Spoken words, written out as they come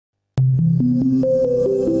Hi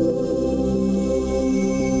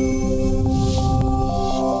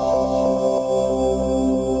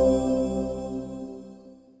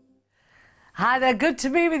there, good to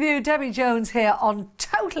be with you. Debbie Jones here on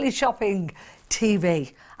Totally Shopping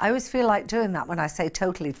TV. I always feel like doing that when I say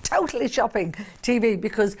totally shopping TV,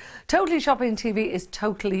 because Totally Shopping TV is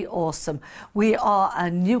totally awesome. We are a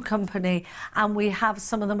new company and we have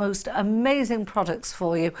some of the most amazing products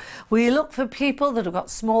for you. We look for people that have got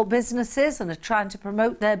small businesses and are trying to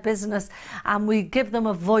promote their business, and we give them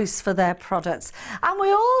a voice for their products. And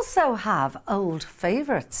we also have old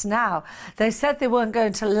favourites now. They said they weren't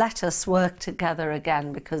going to let us work together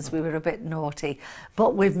again because we were a bit naughty,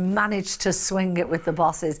 but we've managed to swing it with the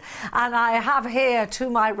bosses. And I have here to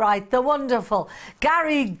my right the wonderful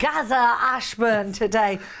Gary Gaza Ashburn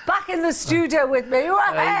today, back in the studio with me.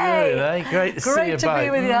 Hey, great to see you both. Great to be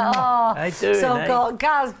with you. Oh, how you doing, so I've got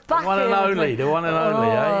Gaz back the one and only, the one and only.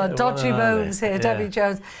 Oh, dodgy bones here, Debbie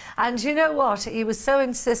Jones. And you know what? He was so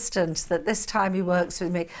insistent that this time he works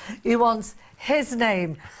with me, he wants his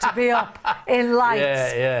name to be up in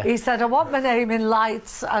lights. He said, I want my name in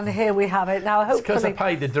lights, and here we have it. Now, hopefully... It's because I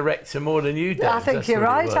paid the director more than you did. I think you're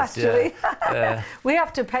right, actually. Yeah. We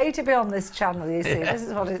have to pay to be on this channel, you see. This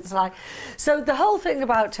is what it's like. So the whole thing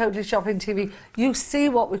about Totally Shopping TV, you see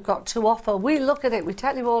what we've got to offer. We look at it, we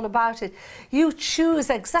tell you all about it. You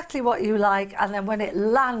choose exactly what you like, and then when it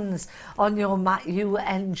lands on your mat, you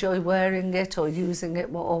enjoy wearing it or using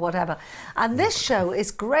it or whatever. And this show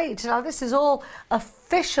is great. Now, this is all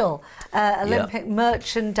official Olympic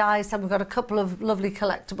merchandise, and we've got a couple of lovely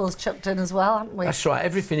collectibles chucked in as well, haven't we? That's right.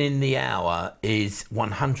 Everything in the hour is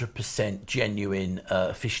 100% genuine,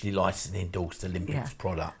 officially licensed and endorsed Olympics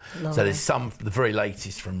product. Lovely. So there's some, the very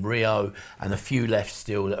latest from Rio, and a few left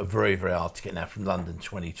still that are very, very hard to get now from London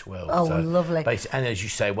 2012. Oh, so lovely. And as you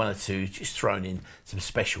say, one or two just thrown in some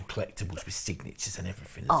special collectibles with signatures and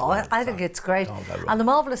everything. Oh, well. I think it's great. And the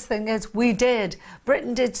marvellous thing is,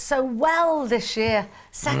 Britain did so well this year.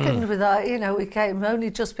 Second with our, you know, we came only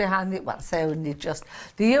just behind the, well, say only just,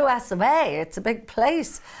 the US of A. It's a big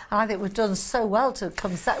place, and I think we've done so well to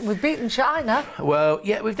come second. We've beaten China. Well,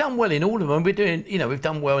 yeah, we've done well in all of them. We're doing, you know, we've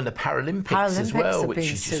done well in the Paralympics as well, which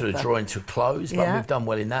is just sort of drawing to a close, but we've done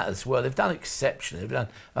well in that as well. They've done exceptionally, they've done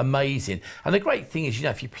amazing. And the great thing is, you know,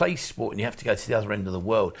 if you play sport and you have to go to the other end of the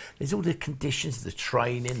world, there's all the conditions, the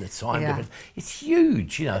training, the time difference. It's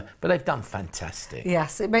huge, you know, but they've done fantastic.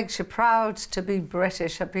 Yes, it makes you proud to be British.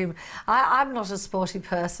 I'm not a sporty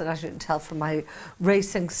person, as you can tell from my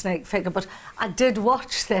racing snake figure, but I did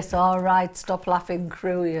watch this. All right, stop laughing,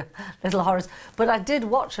 crew, you little horrors. But I did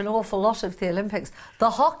watch an awful lot of the Olympics. The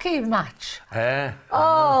hockey match.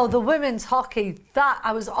 Oh, the women's hockey. That,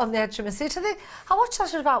 I was on the edge of my seat. I watched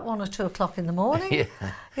that at about 1 or 2 o'clock in the morning.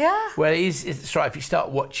 Well, it's right. If you start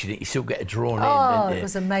watching it, you still get drawn in, don't you? It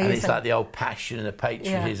was amazing. And it's like the old passion and the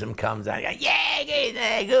patriotism comes out. You go, yeah, get in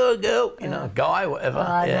there, go. You know, guy, whatever.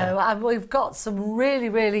 I know. And we've got some really,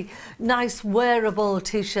 really nice wearable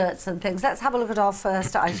T-shirts and things. Let's have a look at our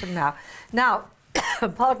first item now. Now,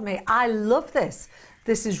 pardon me, I love this.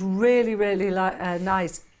 This is really, really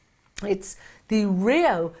nice. It's the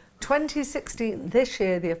Rio 2016, this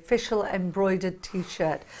year, the official embroidered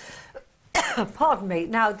T-shirt. Pardon me.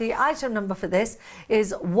 Now, the item number for this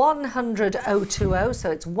is 100020,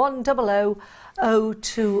 so it's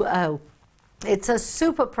 100020. It's a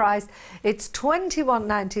super price. It's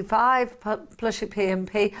 $21.95 plus your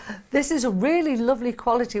P&P. This is a really lovely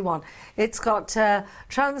quality one. It's got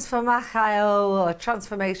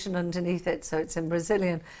transformation underneath it, so it's in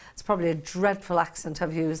Brazilian. It's probably a dreadful accent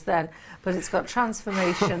I've used then, but it's got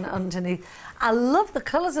transformation underneath. I love the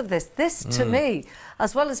colours of this. This, to me,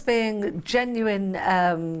 as well as being genuine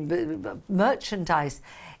merchandise,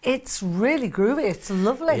 it's really groovy. It's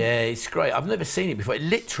lovely. Yeah, it's great. I've never seen it before. It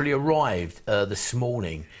literally arrived this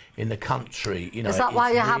morning in the country. You know, is that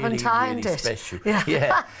why you haven't ironed it? Special.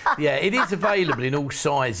 Yeah. It is available in all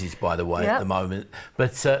sizes, by the way, at the moment.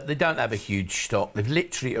 But they don't have a huge stock. They've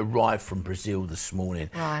literally arrived from Brazil this morning.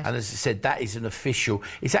 Right. And as I said, that is an official.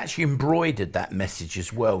 It's actually embroidered, that message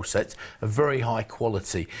as well. So it's a very high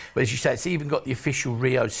quality. But as you say, it's even got the official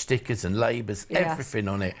Rio stickers and labels, everything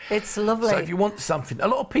on it. It's lovely. So if you want something, a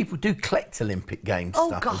lot of people do collect Olympic Games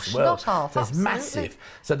stuff as well. Not half. So it's massive.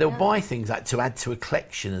 So they'll buy things like to add to a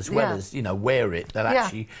collection as well as, you know, wear it. They'll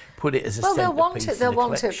actually put it as a they'll want centrepiece it. in the They'll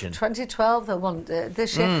want it collection. for 2012. They'll want it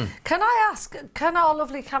this year. Can I ask? Can our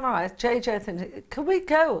lovely camera, JJ, can we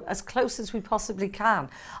go as close as we possibly can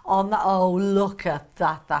on that? Oh, look at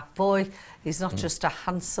that! That boy. He's not just a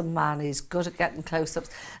handsome man. He's good at getting close-ups.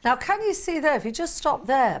 Now, can you see there? If you just stop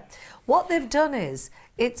there, what they've done is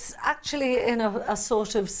it's actually in a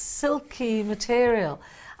sort of silky material,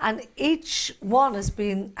 and each one has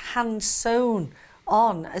been hand sewn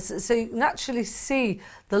on, so you can actually see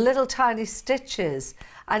the little tiny stitches,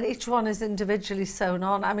 and each one is individually sewn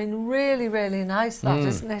on. I mean, really, really nice, that,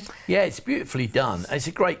 isn't it? Yeah, it's beautifully done. It's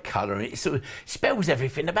a great colour, and it sort of spells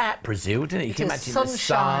everything about Brazil, doesn't it? You can imagine the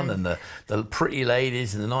sun and the pretty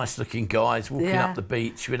ladies and the nice-looking guys walking up the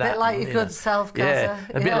beach with that. A bit like your good self, Gaza.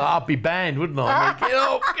 Yeah, a bit like I'd be banned, wouldn't I? Get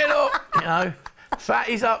up, you know.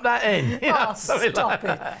 Fatty's up that end. You know, stop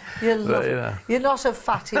like it. You're not a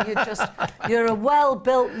fatty, you're a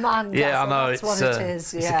well-built man. Yeah, I know. That's what it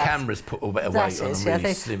is. It's the cameras put a bit of weight on them,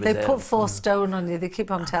 really slim They put 4 stone on you. They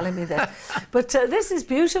keep on telling me this. But this is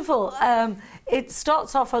beautiful. It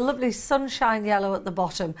starts off a lovely sunshine yellow at the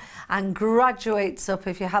bottom and graduates up,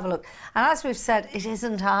 if you have a look. And as we've said, it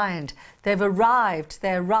isn't ironed. They've arrived.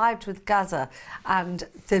 They arrived with Gaza, and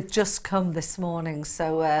they've just come this morning.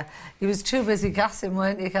 So he was too busy gassing,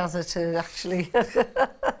 weren't you, Gaza, to actually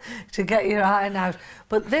to get your iron out.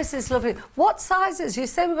 But this is lovely. What sizes? You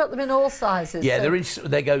say we've got them in all sizes. Yeah, so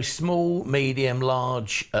they go small, medium,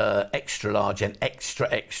 large, extra large, and extra,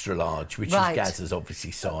 extra large, which is Gaza's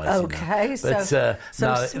obviously size. Okay, you know. so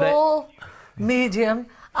small, medium.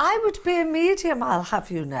 I would be a medium, I'll have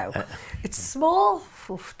you know. It's small.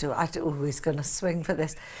 I'm always going to swing for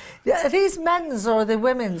this. Are these men's or are they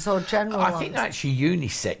women's or general I ones? think they're actually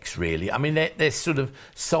unisex, really. I mean, they're sort of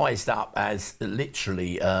sized up as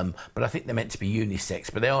literally, but I think they're meant to be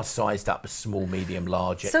unisex, but they are sized up as small, medium,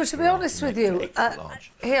 large. So to be honest with you,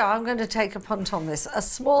 here, I'm going to take a punt on this. A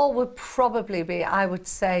small would probably be, I would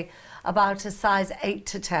say, about a size 8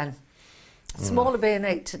 to 10. Small would be an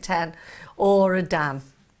 8 to 10, or a Dan.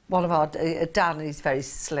 One of our Dan, he's very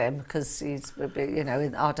slim because he's, you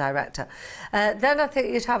know, our director. Then I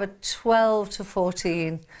think you'd have a 12 to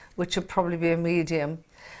 14, which would probably be a medium,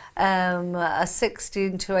 a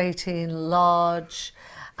 16 to 18 large,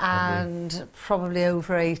 and probably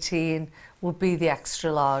over 18 would be the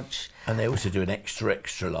extra large. And they also do an extra,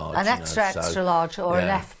 extra large. An extra large, or an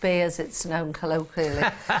FB as it's known colloquially.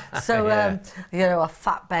 So, you know, a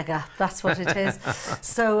fat beggar, that's what it is.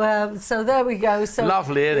 So so there we go. So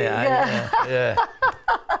lovely, isn't it? Yeah.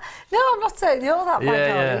 No, I'm not saying you're that,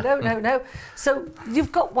 my darling. No. So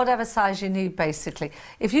you've got whatever size you need, basically.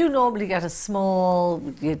 If you normally get a small,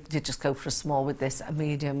 you just go for a small with this, a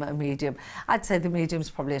medium. I'd say the medium's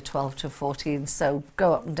probably a 12 to 14, so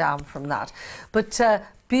go up and down from that. But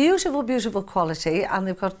beautiful, beautiful quality, and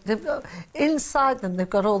they've got inside them. They've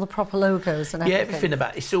got all the proper logos and everything. Yeah, everything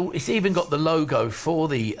about it. It's even got the logo for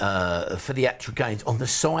the actual games on the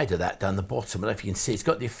side of that down the bottom. I don't know if you can see. It's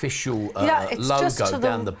got the official logo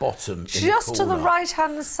down the bottom. Just to the right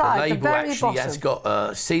hand side. The label very actually bottom. has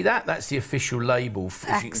got. See that? That's the official label,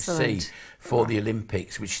 as you can see, for the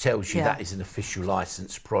Olympics, which tells you that is an official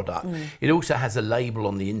licensed product. It also has a label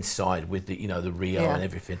on the inside with the, you know, the Rio and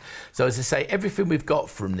everything. So as I say, everything we've got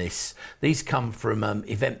from these come from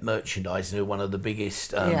Event Merchandising, who are one of the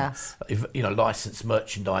biggest, you know, licensed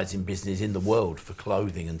merchandising business in the world for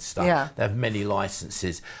clothing and stuff. Yeah. They have many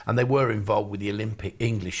licenses, and they were involved with the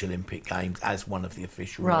English Olympic Games as one of the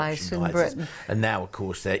official merchandisers. In Britain. And now, of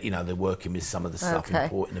course, they're working with some of the stuff,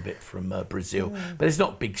 importing a bit from Brazil. But it's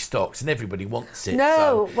not big stocks, and everybody wants it. No,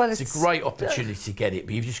 so well, it's a great opportunity to get it,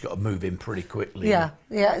 but you've just got to move in pretty quickly.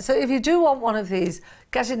 Yeah. So if you do want one of these,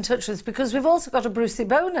 get in touch with us, because we've also got a Brucey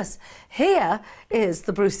bonus. Here is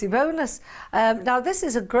the Brucey bonus. Now, this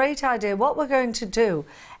is a great idea. What we're going to do,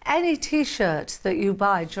 any T-shirt that you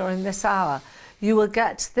buy during this hour, you will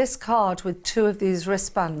get this card with 2 of these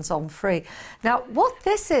wristbands on free. Now, what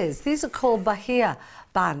this is, these are called Bahia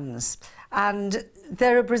bands, and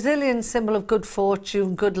they're a Brazilian symbol of good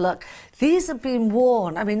fortune, good luck. These have been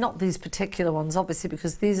worn, I mean, not these particular ones, obviously,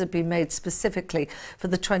 because these have been made specifically for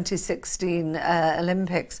the 2016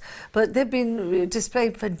 Olympics, but they've been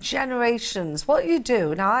displayed for generations. What you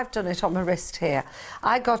do, now I've done it on my wrist here.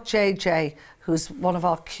 I got JJ, who's one of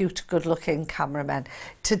our cute, good-looking cameramen,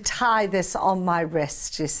 to tie this on my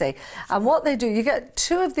wrist, you see. And what they do, you get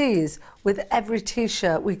 2 of these with every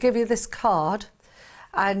T-shirt. We give you this card,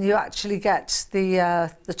 and you actually get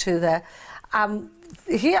the 2 there.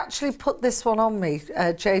 He actually put this one on me,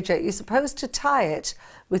 JJ. You're supposed to tie it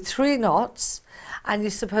with 3 knots, and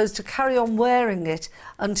you're supposed to carry on wearing it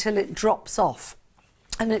until it drops off.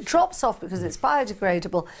 And it drops off because it's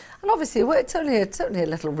biodegradable, and obviously it's only a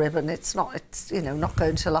little ribbon. It's not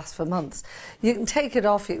going to last for months. You can take it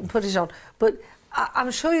off, you can put it on, but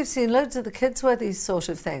I'm sure you've seen loads of the kids wear these sort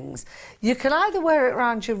of things. You can either wear it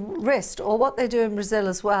around your wrist, or what they do in Brazil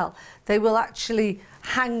as well, they will actually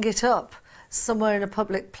hang it up somewhere in a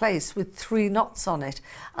public place with 3 knots on it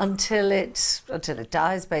until it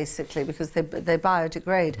dies, basically, because they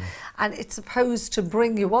biodegrade. And it's supposed to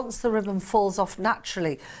bring you, once the ribbon falls off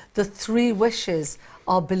naturally, the 3 wishes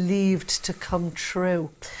are believed to come true.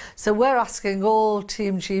 So we're asking all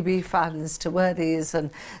Team GB fans to wear these, and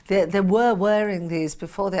they were wearing these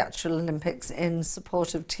before the actual Olympics in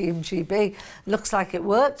support of Team GB. Looks like it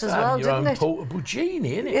worked as well, didn't it? Your own portable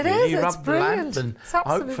genie, isn't it? It is, you it's rub brilliant. The lamp and it's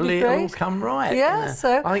absolutely hopefully great. it'll come right. Yeah,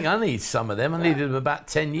 so I think I need some of them. I needed them about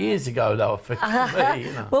 10 years ago, though, for me,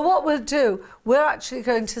 you know. Well, what we'll do, we're actually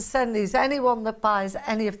going to send these. Anyone that buys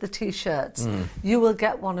any of the T-shirts, you will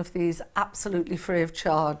get one of these absolutely free of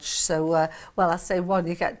charge. So, well, I say one,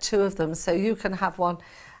 you get 2 of them, so you can have one.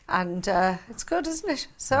 And it's good, isn't it?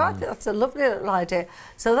 So I think that's a lovely little idea.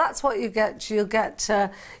 So that's what you get. You'll get,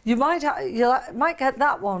 you might get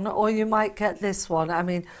that one, or you might get this one. I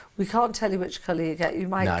mean, we can't tell you which colour you get. You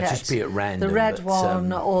might get just be at random, the red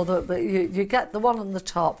one, or but you get the one on the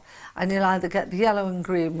top, and you'll either get the yellow and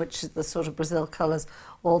green, which is the sort of Brazil colours,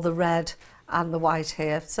 or the red and the white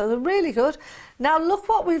here. So they're really good. Now look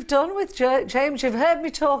what we've done with James. You've heard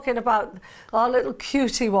me talking about our little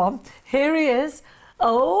cutie one. Here he is.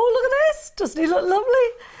 Oh, look at this. Doesn't he look lovely?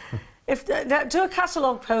 Do a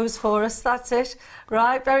catalogue pose for us. That's it.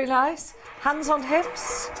 Right, very nice. Hands on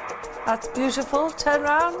hips. That's beautiful. Turn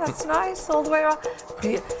around. That's nice. All the way around.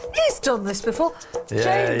 He's done this before.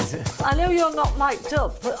 Yeah, James, I know you're not mic'd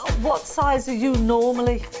up, but what size are you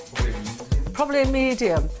normally? Probably a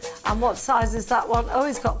medium. And what size is that one? Oh,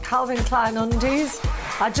 he's got Calvin Klein undies.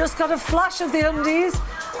 I just got a flash of the undies.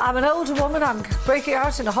 I'm an older woman, I'm breaking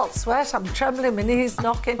out in a hot sweat, I'm trembling, my knees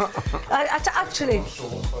knocking. Actually,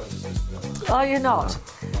 oh, you're not?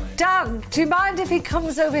 Dan, do you mind if he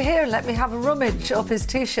comes over here and let me have a rummage up his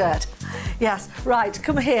T-shirt? Yes, right,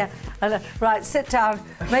 come here. Right, sit down.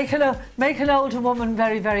 Make an older woman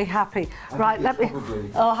very, very happy. Right, let me...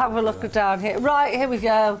 Oh, have a look down here. Right, here we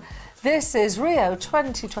go. This is Rio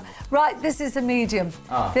 2020. Right, this is a medium.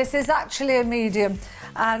 This is actually a medium.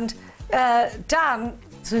 And Dan,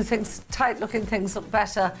 who thinks tight-looking things look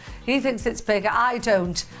better, he thinks it's bigger. I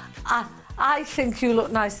don't. I think you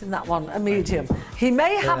look nice in that one, a medium. He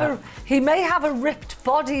may have a ripped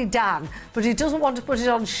body, Dan, but he doesn't want to put it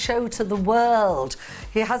on show to the world.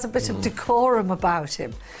 He has a bit of decorum about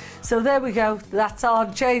him. So there we go. That's our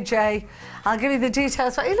JJ. I'll give you the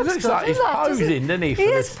details. He looks good, like he's posing, doesn't he? He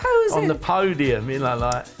is posing on the podium, you know,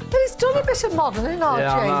 like. But he's done a bit of modelling, our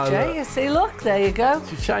JJ. You see, look, there you go.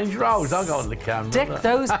 To change roles, I got on the camera. Stick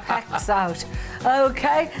those pecs out.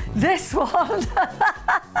 Okay, this one.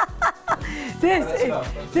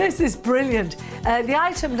 This is brilliant. The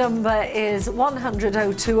item number is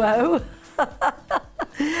 100020.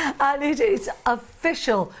 And it is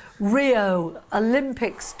official Rio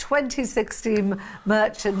Olympics 2016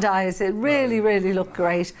 merchandise. It really, really looked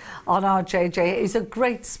great on our JJ. He's a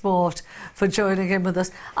great sport for joining in with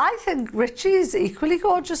us. I think Richie's equally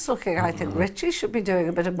gorgeous looking. I think Richie should be doing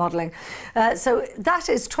a bit of modelling. So that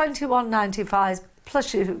is $21.95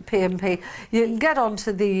 plus your P&P. You can get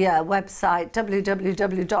onto the website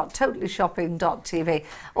www.totalyshopping.tv,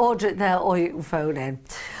 order it there, or you can phone in.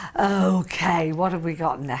 Okay, what have we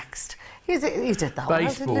got next? He did that one,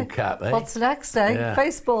 baseball didn't he? cap, eh? What's next, eh? Yeah.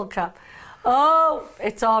 Baseball cap. Oh,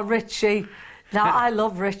 it's our Richie. Now, I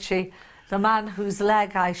love Richie, the man whose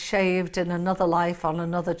leg I shaved in another life on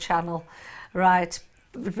another channel. Right.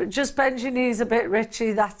 Just bend your knees a bit,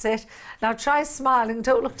 Richie, that's it. Now try smiling,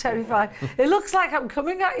 don't look terrified. It looks like I'm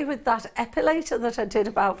coming at you with that epilator that I did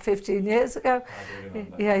about 15 years ago.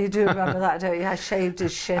 Yeah, you do remember that, don't you? I shaved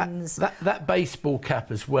his shins. That baseball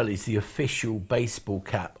cap as well is the official baseball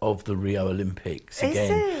cap of the Rio Olympics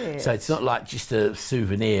again. Is it? So it's not like just a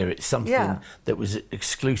souvenir, it's something that was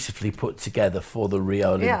exclusively put together for the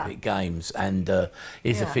Rio Olympic Games and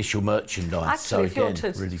is official merchandise. Actually, so if you again,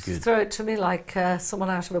 want to really good. throw it to me like someone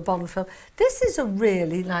out of a Bond film. This is a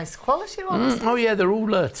really nice quality one, isn't it? Oh yeah, they're all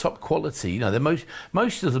top quality. You know,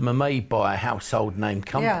 most of them are made by household name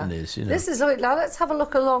companies. You know. This is now. Let's have a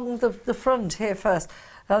look along the front here first.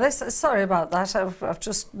 Now this, sorry about that. I've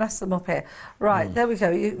just messed them up here. Right, there we go.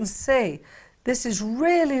 You can see this is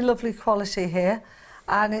really lovely quality here,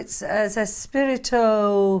 and it's as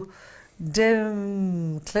Espirito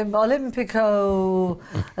Dim Olympico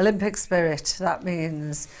Olympic Spirit. That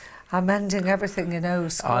means. I'm ending everything, you know.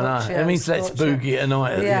 I know. It means let's boogie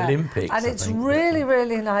tonight at the Olympics. And it's really,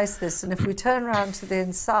 really nice, this. And if we turn around to the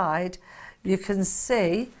inside, you can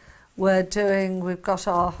see we've got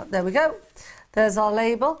our, there we go. There's our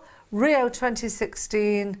label, Rio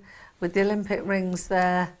 2016, with the Olympic rings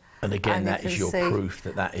there. And again, that is your proof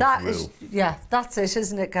that is real. Yeah, that's it,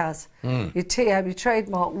 isn't it, Gaz? Your TM, your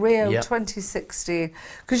trademark, Rio 2016.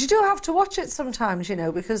 Because you do have to watch it sometimes, you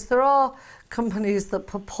know, because there are companies that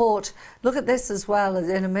purport... Look at this as well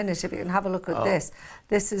in a minute, if you can have a look at this.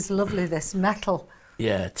 This is lovely, this metal.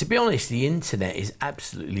 Yeah, to be honest, the internet is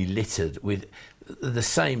absolutely littered with the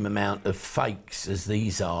same amount of fakes as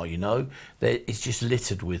these are, you know. It's just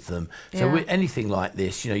littered with them. So with anything like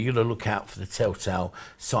this, you know, you've got to look out for the telltale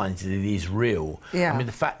signs that it is real. I mean,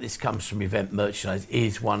 the fact this comes from Event Merchandise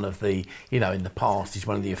is one of the, you know, in the past, is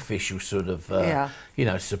one of the official sort of, you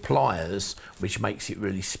know, suppliers, which makes it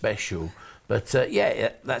really special. But yeah,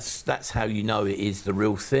 that's how you know it is the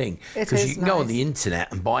real thing. Because you can go on the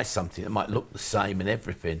internet and buy something that might look the same and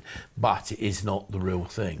everything, but it is not the real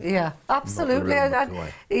thing. Yeah, absolutely.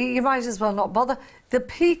 You might as well not bother. The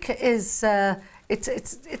Peak is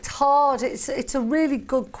it's hard. It's a really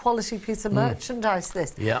good quality piece of merchandise.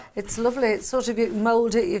 This. Yeah. It's lovely. It's sort of, you can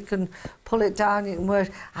mould it, you can pull it down, you can wear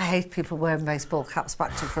it. I hate people wearing baseball caps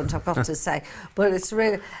back to front, I've got to say. But it's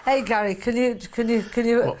really. Hey Gary, can you put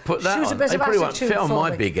that shoot on? a bit It of probably attitude won't fit on for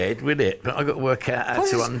my me? big head, will it? But I've got to work out how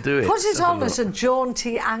to undo it. Put it on at a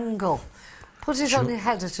jaunty angle. Put it on your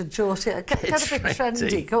head at a jaunty. Get a bit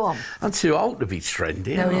trendy. Go on. I'm too old to be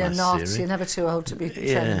trendy. No, you're not. You're never too old to be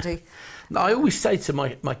trendy. I always say to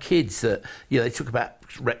my kids that, you know, they talk about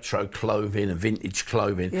retro clothing and vintage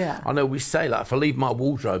clothing. Yeah. I always say, like, if I leave my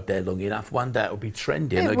wardrobe there long enough, one day it'll be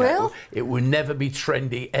trendy. It will. It will never be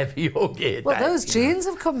trendy ever. You'll get Well, those jeans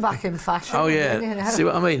have come back in fashion. Oh, yeah. You know. See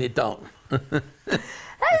what I mean? It don't. Hey,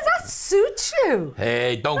 that suits you.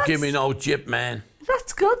 Hey, don't give me no jip, man.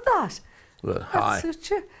 That's good, that. Well, hi. That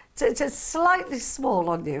suits you. It's slightly small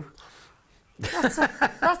on you. That's it.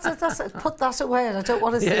 Put that away, and I don't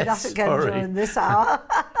want to see that again during this hour.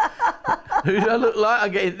 Who do I look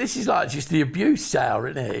like? This is like just the abuse hour,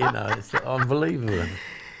 isn't it? You know, it's unbelievable.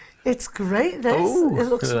 It's great, this. Ooh, it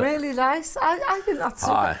looks really nice. I think that's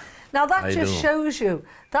super. Now, that just shows you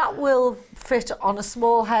that will fit on a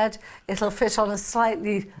small head, it'll fit on a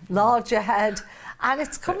slightly larger head, and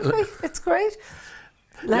it's comfy. It's great.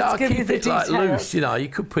 Let's give you the details. Like loose, you know. You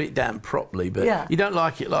could put it down properly, but you don't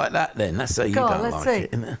like it like that. Then that's how you don't like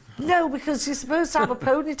it, isn't it? No, because you're supposed to have a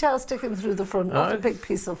ponytail sticking through the front, not a big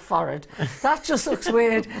piece of forehead. That just looks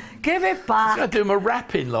weird. Give it back. I do my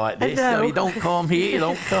rapping like this. No. You don't come here, you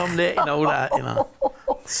don't come there, and all that. You know.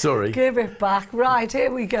 Sorry. Give it back. Right,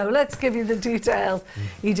 here we go. Let's give you the details.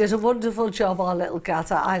 He did a wonderful job, our little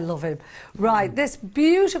Gaza. I love him. Right, this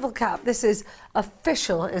beautiful cap. This is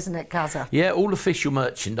official, isn't it, Gaza? Yeah, all official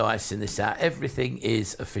merchandise in this out. Everything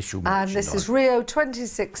is official merchandise. And this is Rio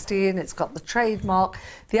 2016. It's got the trademark,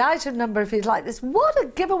 the item number if you'd like this. What a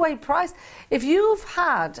giveaway price. If you've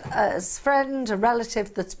had a friend, a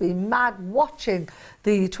relative that's been mad watching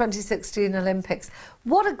the 2016 Olympics,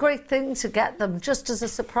 what a great thing to get them just as a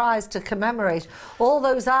surprise to commemorate all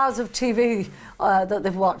those hours of TV that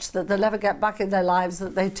they've watched that they'll never get back in their lives,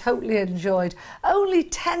 that they totally enjoyed. Only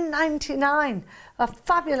 $10.99. A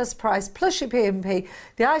fabulous price, plus your P&P.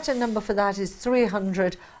 The item number for that is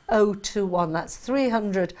 300-021. That's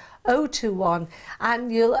 300-021.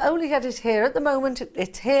 And you'll only get it here at the moment.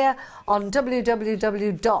 It's here on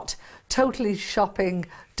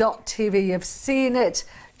www.totallyshopping.tv. You've seen it,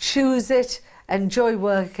 choose it, enjoy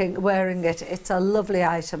wearing it. It's a lovely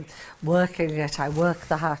item. Working it, I work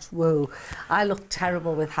the hat. Whoa, I look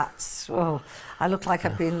terrible with hats. Oh, I look like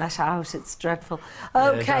I've been let out. It's dreadful.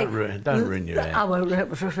 Okay, don't ruin your hair. I won't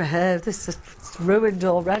ruin my hair. This is ruined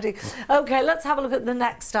already. Okay, let's have a look at the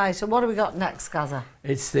next item. What do we got next, Gaza?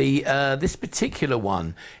 It's the this particular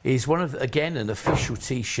one is one of, again, an official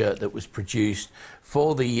T-shirt that was produced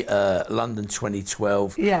for the London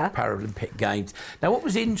 2012 Paralympic Games. Now, what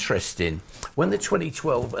was interesting, when the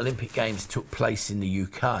 2012 Olympic Games took place in the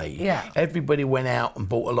UK, everybody went out and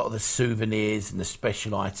bought a lot of the souvenirs and the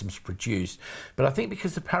special items produced. But I think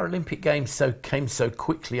because the Paralympic Games came so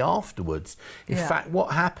quickly afterwards, in fact,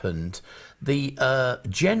 what happened,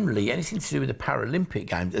 generally anything to do with the Paralympic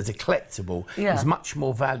Games as a collectible is much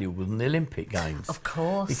more valuable than the Olympic Games. Of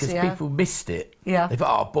course, because people missed it. Yeah. They thought,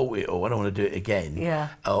 oh, I bought it all, I don't want to do it again. Yeah.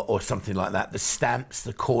 Or something like that. The stamps,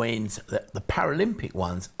 the coins, the Paralympic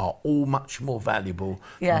ones are all much more valuable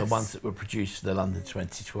than the ones that were produced for the London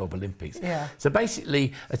 2012 Olympics. Yeah. So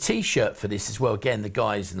basically, a T-shirt for this as well. Again, the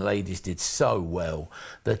guys and ladies did so well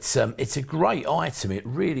that it's a great item. It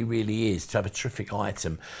really, really is to have a terrific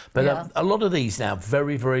item. But a lot of these now,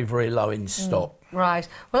 very, very, very low in stock. Right.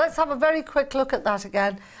 Well, let's have a very quick look at that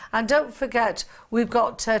again. And don't forget, we've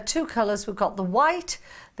got two colours. We've got the white,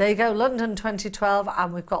 there you go, London 2012,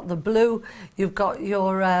 and we've got the blue. You've got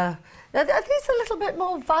your... are these a little bit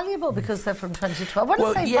more valuable because they're from 2012? When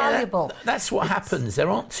I say valuable... That's what happens. There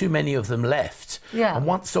aren't too many of them left. Yeah. And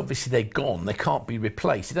once, obviously, they're gone, they can't be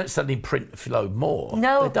replaced. They don't suddenly print a load more.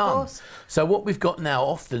 No, they're done. Of course. So what we've got now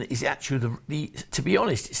often is actually, to be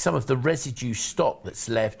honest, it's some of the residue stock that's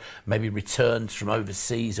left, maybe returned from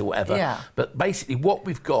overseas or whatever. Yeah. But basically what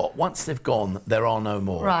we've got, once they've gone, there are no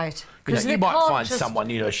more. Right. You know, you might find someone,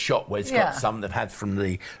 you know, a shop where it's got some they've had from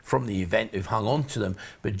the event who've hung on to them,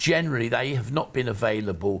 but generally they have not been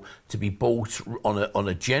available to be bought on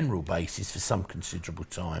a general basis for some considerable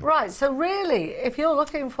time. Right, so really, if you're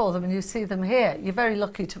looking for them and you see them here, you're very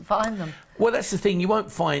lucky to find them. Well, that's the thing. You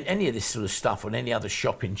won't find any of this sort of stuff on any other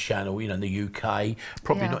shopping channel, you know, in the UK,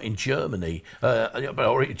 probably not in Germany,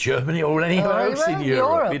 or Germany or anywhere else in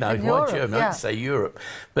Europe. You know, why Germany? I don't say Europe.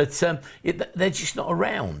 But they're just not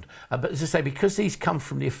around. But as I say, because these come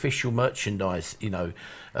from the official merchandise, you know,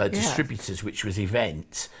 distributors, which was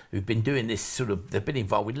Events, who've been doing this sort of, they've been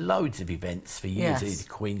involved with loads of events for years. They do the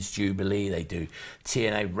Queen's Jubilee, they do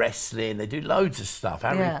TNA Wrestling, they do loads of stuff,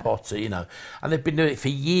 Harry Potter, you know, and they've been doing it for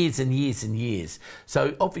years and years and years.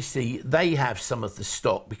 So obviously they have some of the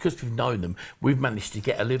stock. Because we've known them, we've managed to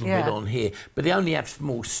get a little bit on here, but they only have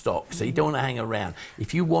small stock, so you don't want to hang around.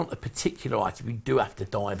 If you want a particular item, you do have to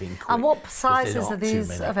dive in quick. And what sizes are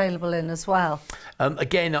these available in as well?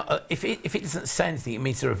 Again, if it doesn't say anything, it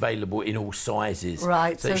means they're available in all sizes.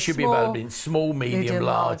 Right. So it should be available in small, medium,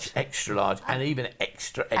 large, extra large, and even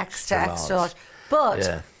extra large.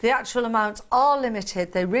 But the actual amounts are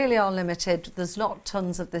limited. They really are limited. There's not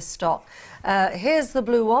tons of this stock. Here's the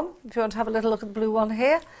blue one. If you want to have a little look at the blue one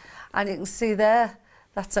here. And you can see there,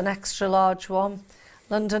 that's an extra large one.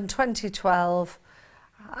 London 2012.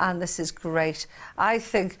 And this is great. I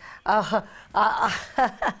think I'm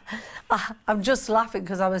just laughing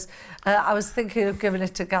because I was thinking of giving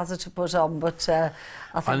it to Gazza to put on, but I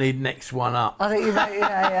need next one up. I think you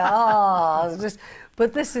might,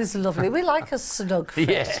 but this is lovely. We like a snug fit.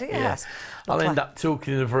 Yes. I'll end up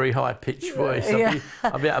talking in a very high-pitched voice.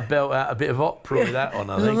 I'll be able to belt out a bit of opera with that on,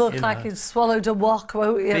 I think. You'll look like you've swallowed a wok,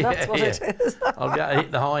 won't you? That's what it is. I'll be able to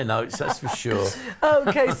hit the high notes, that's for sure.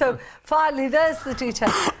 OK, so finally, there's the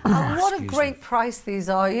detail. And what a great price these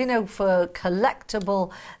are, you know, for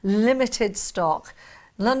collectible, limited stock.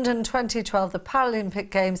 London 2012, the Paralympic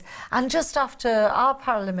Games, and just after our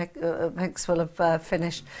Paralympics will have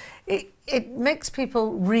finished, it makes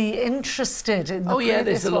people re-interested in the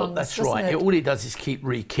there's a lot. ones, that's right. All it does is keep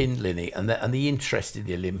rekindling it, and the interest in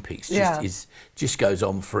the Olympics just goes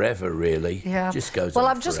on forever, really. Yeah, just goes on.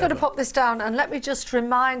 Well, I'm just going to pop this down, and let me just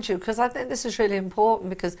remind you, because I think this is really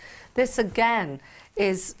important, because this again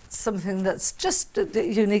is something that's just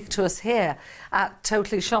unique to us here at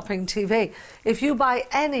Totally Shopping TV. If you buy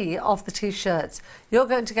any of the T-shirts, you're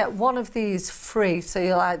going to get one of these free. So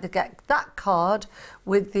you'll either get that card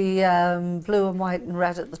with the blue and white and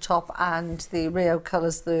red at the top and the Rio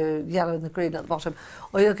colours, the yellow and the green at the bottom,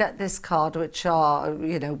 or you'll get this card, which are,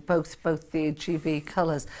 you know, both the GB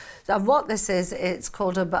colours. And what this is, it's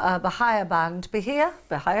called a Bahia band. Bahia,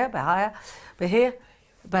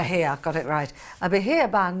 got it right. A Bahia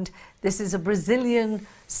band. This is a Brazilian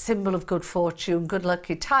symbol of good fortune, good luck.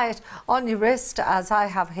 You tie it on your wrist, as I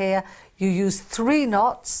have here. You use 3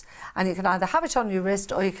 knots, and you can either have it on your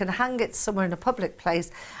wrist or you can hang it somewhere in a public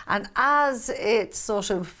place. And as it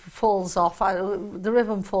sort of falls off, the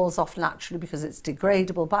ribbon falls off naturally because it's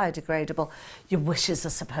degradable, biodegradable. Your wishes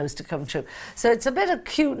are supposed to come true. So it's a bit of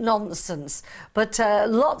cute nonsense, but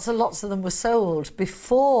lots and lots of them were sold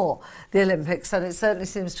before the Olympics, and it certainly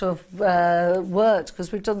seems to have worked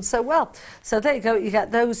because we've done so well. So there you go, you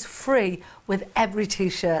get those free with every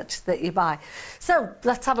T-shirt that you buy. So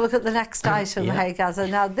let's have a look at the next item, Hey Gazza.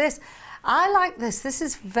 Now this, I like this. This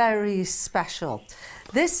is very special.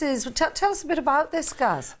 This is, tell us a bit about this,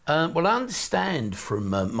 Gaz. Well, I understand from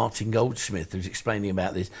Martin Goldsmith, who's explaining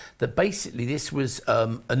about this, that basically this was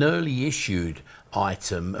an early issued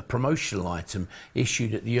item, a promotional item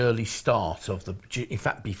issued at the early start of in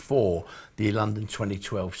fact before the London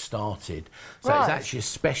 2012 started. So it's actually a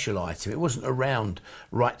special item. It wasn't around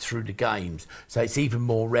right through the games, so it's even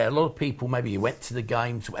more rare. A lot of people, maybe you went to the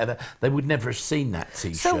games, whatever, they would never have seen that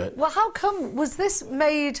T-shirt. So, well, how come was this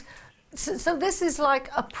made? So this is like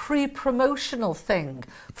a pre-promotional thing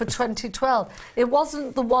for 2012. It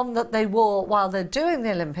wasn't the one that they wore while they're doing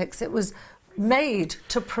the Olympics. It was made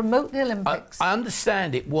to promote the Olympics. I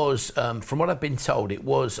understand it was, from what I've been told, it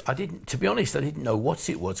was, to be honest, I didn't know what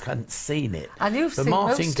it was, I hadn't seen it. And you've seen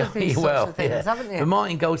most of these sorts of things, haven't you? But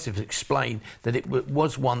Martin Goldsmith explained that it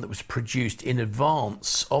was one that was produced in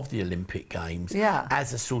advance of the Olympic Games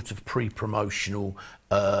as a sort of pre-promotional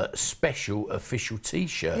special official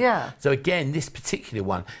T-shirt. Yeah. So again, this particular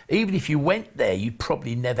one, even if you went there, you'd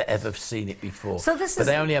probably never ever have seen it before. So this but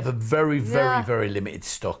they only have a very, very limited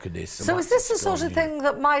stock of this. So is this the sort of thing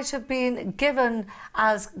that might have been given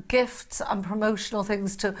as gifts and promotional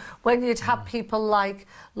things to when you'd have people like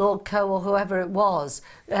Lord Coe or whoever it was,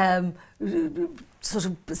 sort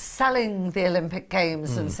of selling the Olympic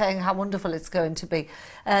Games and saying how wonderful it's going to be.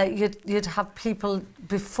 You'd have people,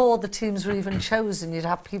 before the teams were even chosen, you'd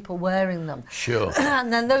have people wearing them. Sure.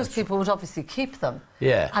 And then those people would obviously keep them.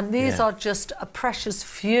 Yeah. And these are just a precious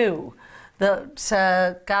few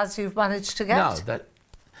that, Gaz, you've managed to get. No,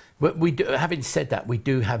 but we do, having said that, we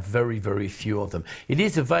do have very, very few of them. It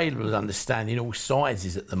is available, as I understand, in all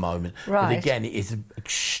sizes at the moment. Right. But again, it is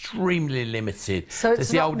extremely limited. So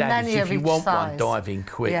it's the not old adage, many if you want size. one, dive in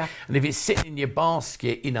quick. Yeah. And if it's sitting in your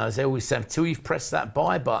basket, you know, as they always say, until you've pressed that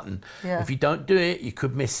buy button, if you don't do it, you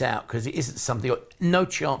could miss out, because it isn't something, no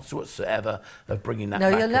chance whatsoever of bringing that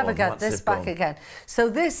back. No, you'll never get this back again.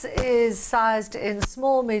 So this is sized in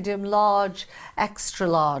small, medium, large, extra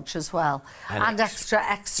large as well, and extra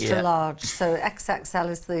large. So XXL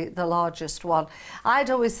is the largest one. I'd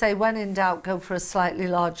always say, when in doubt, go for a slightly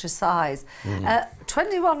larger size.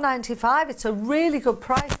 $21.95, it's a really good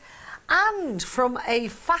price. And from a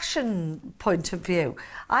fashion point of view,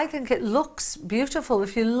 I think it looks beautiful.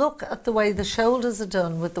 If you look at the way the shoulders are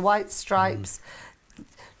done with the white stripes.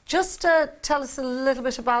 Just tell us a little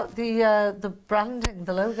bit about the branding,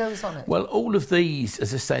 the logos on it. Well, all of these,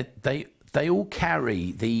 as I said, they all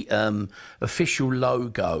carry the official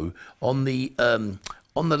logo on the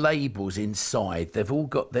labels inside. They've all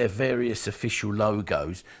got their various official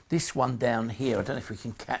logos. This one down here, I don't know if we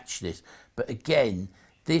can catch this, but again,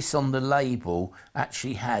 this on the label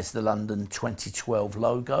actually has the London 2012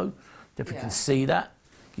 logo. If we can see that.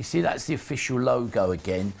 You see, that's the official logo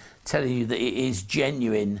again, telling you that it is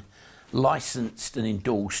genuine, licensed and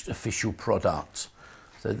endorsed official product.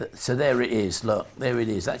 So there it is, look, there it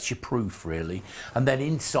is. That's your proof, really. And then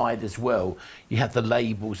inside as well, you have the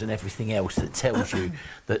labels and everything else that tells you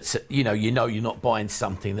that, you know you're not buying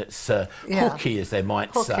something that's hooky, as they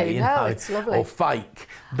might say, it's lovely. or fake.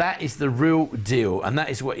 That is the real deal, and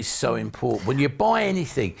that is what is so important. When you buy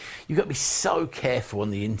anything, you've got to be so careful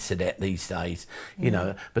on the internet these days, you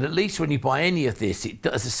know. But at least when you buy any of this, as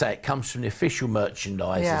I say, it comes from the official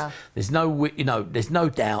merchandisers. Yeah. There's no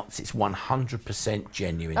doubts. It's 100%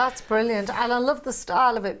 genuine. That's brilliant, and I love the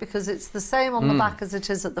style of it, because it's the same on the back as it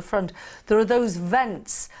is at the front. There are those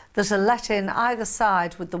vents that are let in either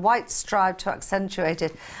side with the white stripe to accentuate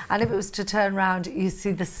it, and if it was to turn around, you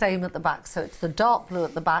see the same at the back. So it's the dark blue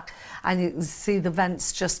at the back, and you can see the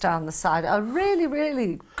vents just down the side. A really,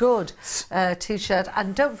 really good T-shirt.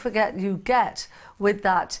 And don't forget, you get with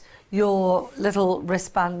that your little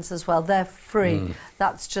wristbands as well. They're free.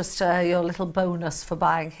 That's just your little bonus for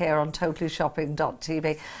buying here on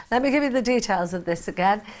TotallyShopping.tv. Let me give you the details of this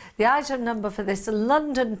again. The item number for this,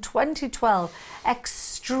 London 2012,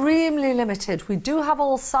 extremely limited. We do have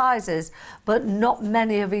all sizes, but not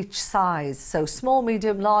many of each size. So small,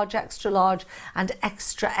 medium, large, extra large, and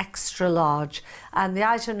extra, extra large. And the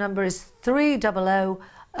item number is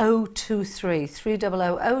 300023.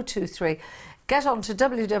 300023. Get on to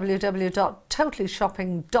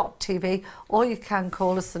www.TotallyShopping.tv, or you can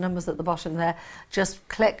call us, the number's at the bottom there. Just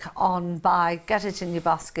click on buy, get it in your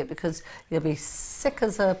basket, because you'll be sick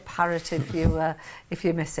as a parrot if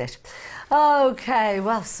you miss it. Okay,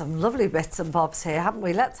 well, some lovely bits and bobs here, haven't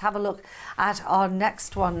we? Let's have a look at our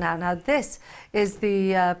next one now. Now, this is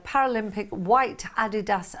the Paralympic white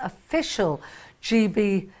Adidas official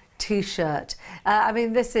GB T-shirt. I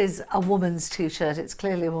mean, this is a woman's T-shirt. It's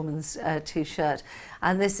clearly a woman's T-shirt,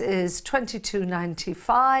 and this is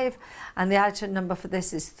 $22.95, and the item number for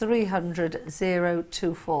this is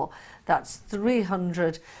 300024. That's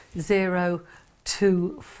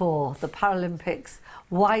 300024. The Paralympics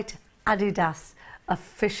white Adidas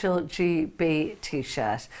official GB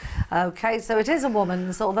t-shirt. Okay, so it is a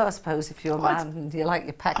woman's, although I suppose if you're a man and you like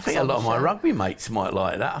your pecs, I think a lot of my rugby mates might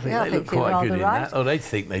like that. I think they look quite good in that. Or they'd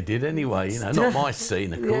think they did anyway, you know. Not my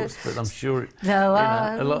scene, of course, but I'm sure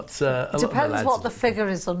a lot depends what the figure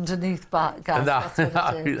is underneath, Gav. That's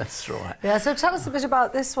what it is. That's right. Yeah, so tell us a bit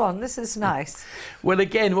about this one. This is nice. Well,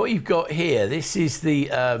 again, what you've got here, this is the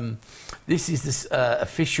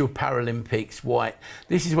official Paralympics white.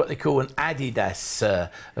 This is what they call an Adidas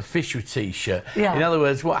official T-shirt. Yeah. In other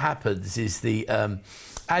words, what happens is the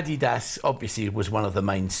Adidas obviously was one of the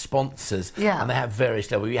main sponsors, and they have various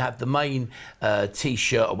levels. You have the main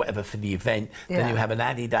T-shirt or whatever for the event, then you have an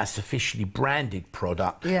Adidas officially branded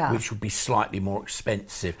product, which would be slightly more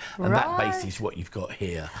expensive, and that basically is what you've got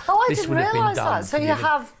here. Oh, I didn't realise that. So you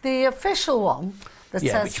have the official one that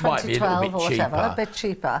says 2012 or whatever, a bit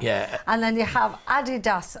cheaper. Yeah. And then you have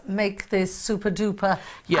Adidas make this super duper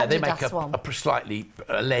Adidas they make one. a slightly,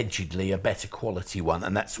 allegedly, a better quality one,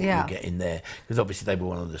 and that's what you get in there, because obviously they were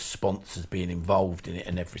one of the sponsors being involved in it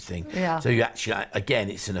and everything. Yeah. So you actually, again,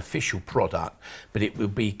 it's an official product, but it will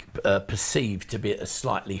be perceived to be at a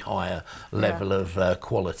slightly higher level of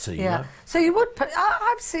quality. You know? So you would put,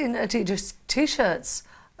 I've seen Adidas t-shirts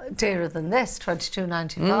dearer than this,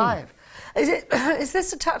 $22.95. Is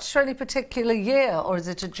this attached to any particular year, or is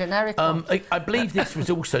it a generic one? I believe this was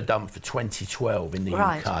also done for 2012 in the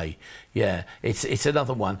UK. Yeah, it's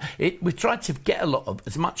another one. We've tried to get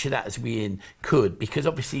as much of that as we could, because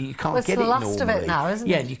obviously you can't get it normally. It's the last of it now, isn't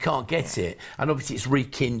it? Yeah, and you can't get it. And obviously it's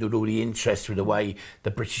rekindled all the interest with the way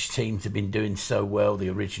the British teams have been doing so well, the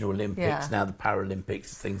original Olympics, now the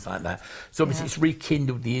Paralympics, things like that. So obviously it's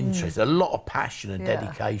rekindled the interest, a lot of passion and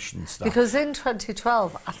dedication and stuff. Because in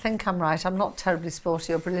 2012, I think I'm right, I'm not terribly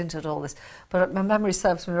sporty or brilliant at all this, but my memory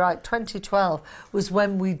serves me right, 2012 was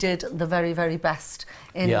when we did the very, very best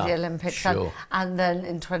in the Olympics. Sure. And then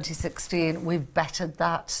in 2016 we've bettered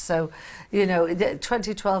that. So, you know,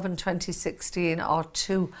 2012 and 2016 are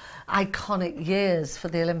two iconic years for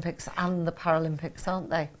the Olympics and the Paralympics, aren't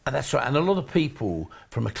they? And that's right. And a lot of people,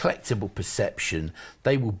 from a collectible perception,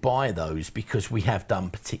 they will buy those because we have done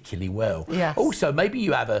particularly well. Yes. Also, maybe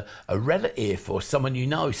you have a relative or someone you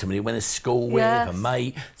know, somebody you went to school with, a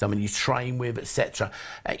mate, someone you train with, etc.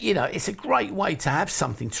 You know, it's a great way to have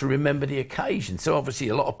something to remember the occasion. So obviously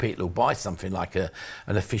a lot of people will buy something like an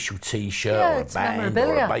official T-shirt or a band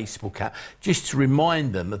or a baseball cap, just to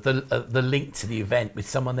remind them of the link to the event with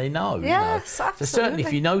someone they know. Yes, you know? absolutely. So certainly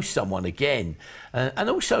if you know someone, again, and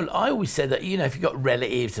also I always say that, you know, if you've got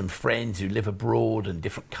relatives and friends who live abroad and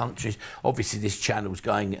different countries, obviously this channel's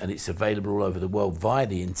going and it's available all over the world via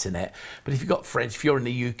the internet, but if you've got friends, if you're in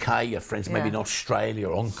the UK, your friends maybe in Australia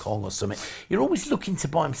or Hong Kong or something, you're always looking to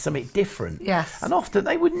buy them something different. Yes. And often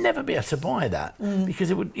they would never be able to buy that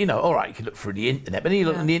because it would, you know, all right, you could look through the internet, but then you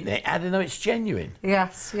look on the internet, how do you know it's genuine?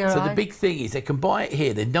 Yes, you're right. So the big thing is they can buy it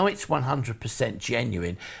here, they know it's 100%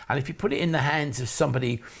 genuine, and if you put it in the hands of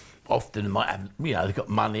somebody, often might have, you know, they've got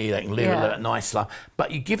money, they can live a nice life,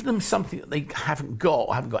 but you give them something that they haven't got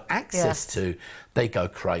or haven't got access to, they go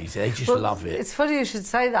crazy. They just love it. It's funny you should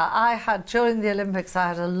say that. I had, during the Olympics, I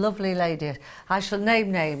had a lovely lady. I shall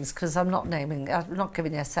name names because I'm not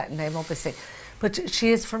giving you a second name, obviously. But she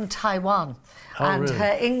is from Taiwan. And really?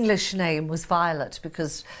 her English name was Violet,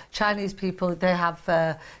 because Chinese people, they have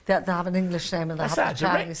an English name and they have a Chinese name. That's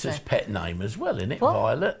our director's pet name as well, isn't it? What?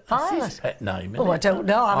 Violet. That's his pet name, isn't it? I don't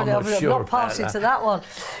know. I'm not party to that one.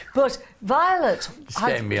 But Violet,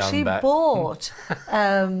 she bought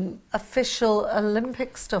official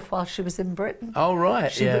Olympic stuff while she was in Britain. Oh,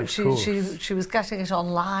 right. She was getting it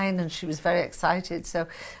online and she was very excited.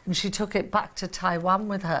 And she took it back to Taiwan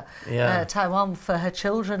with her. Taiwan for her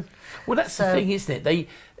children. Well, that's the thing, isn't it?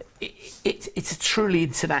 It's a truly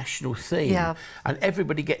international theme, and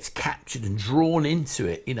everybody gets captured and drawn into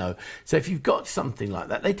it, you know. So if you've got something like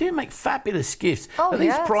that, they do make fabulous gifts. At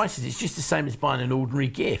these prices, it's just the same as buying an ordinary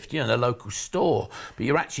gift, you know, in a local store. But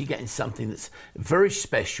you're actually getting something that's very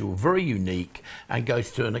special, very unique, and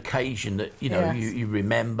goes to an occasion that, you know, you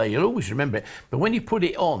remember. You'll always remember it. But when you put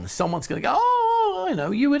it on, someone's going to go, oh, you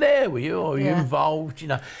know, you were there, were you? Or you involved? You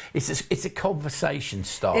know, it's a conversation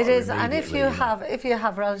starter. It is, and if you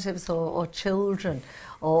have relatives or children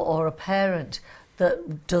or a parent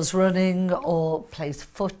that does running or plays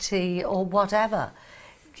footy or whatever,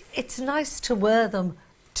 it's nice to wear them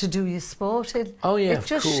to do your sport in. Oh yeah, it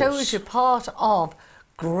just shows you're part of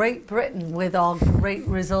Great Britain with our great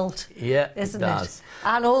result. Isn't it?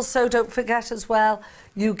 And also, don't forget as well,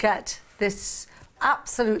 you get this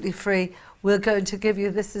absolutely free we're going to give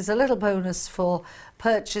you, this is a little bonus for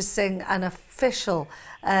purchasing an official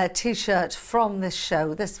T-shirt from this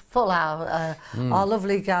show, this full hour. Our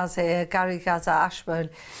lovely Gaz here, Gary Gaza Ashburn,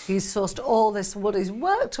 he's sourced all this wood. He's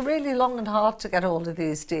worked really long and hard to get all of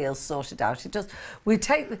these deals sorted out. He does. We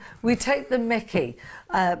take the mickey,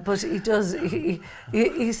 but he does.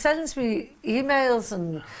 He sends me emails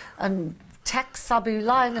and texts. I'll be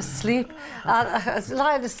lying asleep at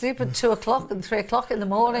 2 o'clock and 3 o'clock in the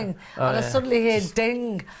morning, and I suddenly hear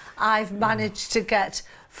ding. I've managed to get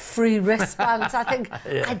free wristbands. I think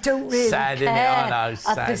I don't really care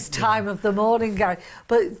at this time of the morning, Gary.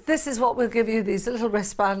 But this is what we'll give you, these little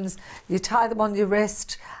wristbands. You tie them on your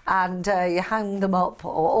wrist and you hang them up,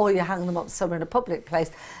 or you hang them up somewhere in a public place.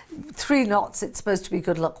 3 knots, it's supposed to be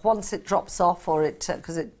good luck. Once it drops off, or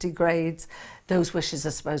because it degrades, those wishes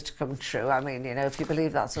are supposed to come true. I mean, you know, if you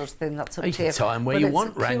believe that sort of thing, that's up to you. You can tie them where you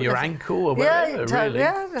want, around your ankle or whatever, really.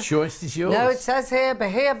 Yeah. Choice is yours. No, it says here,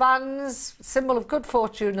 Bahia bands, symbol of good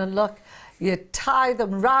fortune and luck. You tie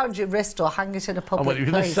them round your wrist or hang it in a public place. What are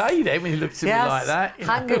you going to say then when you look at me like that?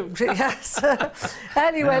 Hang it, yes.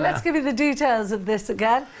 Anyway, let's give you the details of this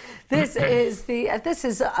again. This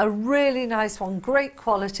is a really nice one, great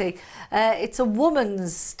quality. It's a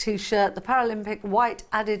woman's T-shirt, the Paralympic white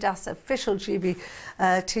Adidas official GB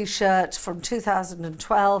T-shirt from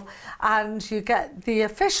 2012, and you get the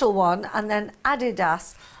official one, and then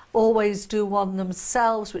Adidas always do one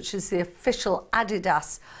themselves, which is the official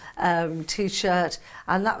Adidas T-shirt,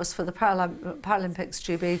 and that was for the Paralympics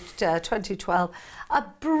GB 2012. A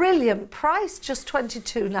brilliant price, just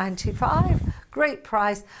 $22.95. Great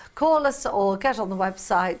price. Call us or get on the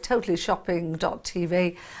website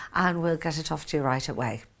totallyshopping.tv and we'll get it off to you right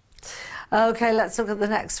away. Okay, let's look at the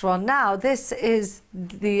next one now. This is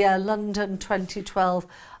the London 2012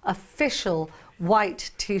 official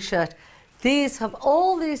white T-shirt.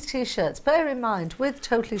 All these T-shirts, bear in mind, with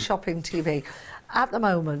Totally Shopping TV, at the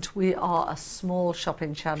moment we are a small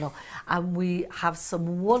shopping channel and we have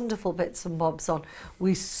some wonderful bits and bobs on.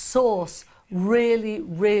 We source really,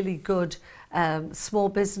 really good small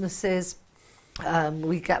businesses.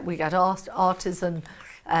 We get artisan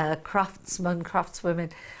craftsmen,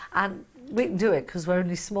 craftswomen, and we can do it because we're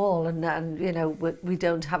only small, and you know, we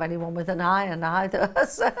don't have anyone with an iron either.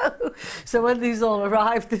 So when these all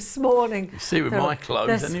arrived this morning, you see with my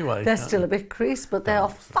clothes anyway, they're still a bit creased, but they are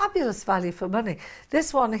fabulous value for money.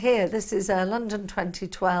 This one here, this is London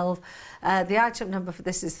 2012. The item number for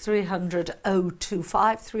this is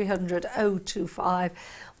 300,025. 300,025.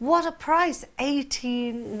 What a price,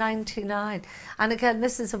 $18.99. And again,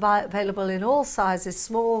 this is available in all sizes,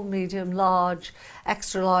 small, medium, large,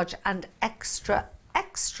 extra large and extra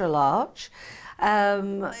large.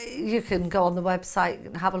 You can go on the website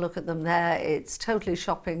and have a look at them there. It's Totally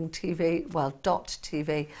Shopping TV, well,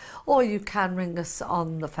 .tv, or you can ring us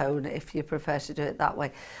on the phone if you prefer to do it that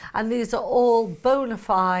way. And these are all bona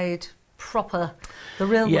fide, proper, the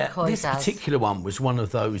real McCoy this particular one was one of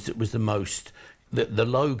those that was the most... The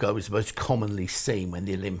logo was most commonly seen when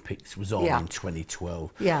the Olympics was on in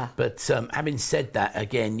 2012. Yeah. But having said that,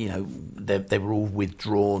 again, you know, they were all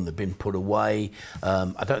withdrawn, they've been put away.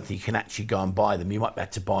 I don't think you can actually go and buy them. You might be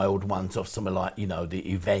able to buy old ones off somewhere like, you know,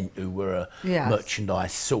 the Event, who were a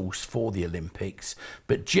merchandise source for the Olympics.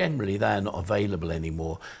 But generally, they are not available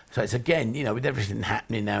anymore. So it's, again, you know, with everything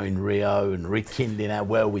happening now in Rio and rekindling how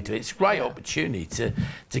well we do, it's a great opportunity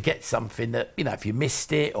to get something that, you know, if you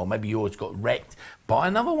missed it or maybe yours got wrecked, buy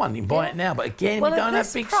another one. You can buy it now. But again, we don't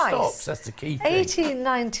have big stocks. That's the key thing.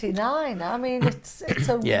 $18.99. I mean, it's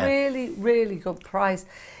a really, really good price.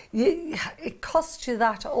 It costs you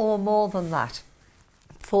that or more than that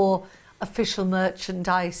for official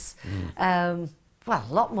merchandise. Well,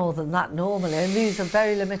 a lot more than that normally, and these are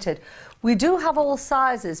very limited. We do have all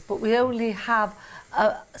sizes, but we only have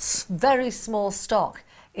a very small stock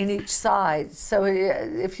in each size. So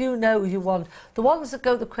if you know you want the ones that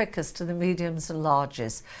go the quickest to the mediums and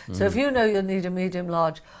larges. So if you know you'll need a medium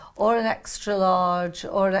large or an extra large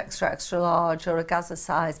or an extra large or a Gaza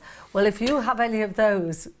size, well, if you have any of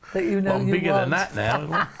those that you know you bigger want, than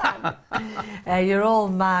that now. You're all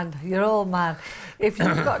man. You're all man. If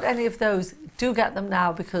you've got any of those, do get them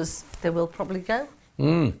now because they will probably go.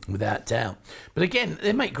 Without doubt. But again,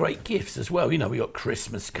 they make great gifts as well. You know, we got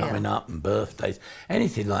Christmas coming up and birthdays.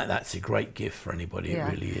 Anything like that's a great gift for anybody. It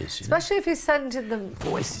really is. Especially if you're sending them.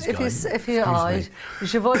 Voice is if you are,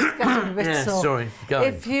 is your voice getting a bit sore? Sorry.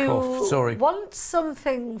 If you want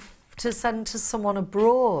something to send to someone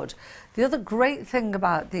abroad, the other great thing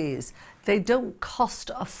about these, they don't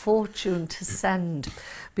cost a fortune to send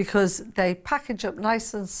because they package up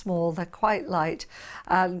nice and small, they're quite light,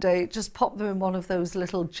 and just pop them in one of those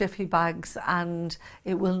little jiffy bags and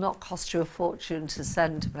it will not cost you a fortune to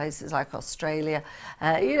send to places like Australia,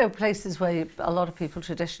 you know, places where a lot of people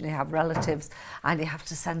traditionally have relatives and you have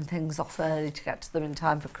to send things off early to get to them in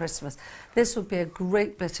time for Christmas. This would be a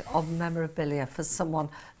great bit of memorabilia for someone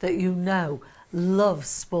that you know loves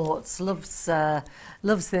sports, loves the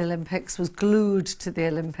Olympics, was glued to the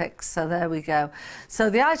Olympics. So there we go. So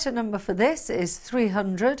the item number for this is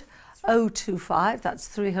 300 025. That's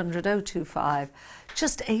 300 025.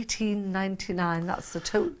 Just $18.99. That's the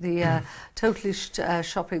Totally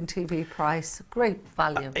Shopping TV price. Great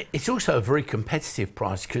value. It's also a very competitive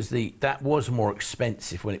price because that was more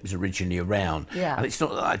expensive when it was originally around. Yeah. And it's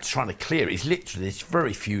not that I'm trying to clear it. It's literally there's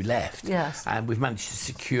very few left. Yes. And we've managed to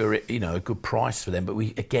secure it, you know, a good price for them. But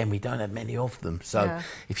we don't have many of them. So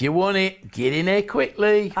if you want it, get in there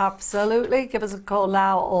quickly. Absolutely. Give us a call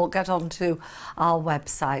now or get onto our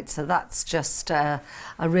website. So that's just a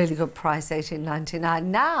really good price, $18.99.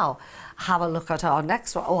 Now, have a look at our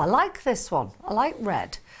next one. Oh, I like this one. I like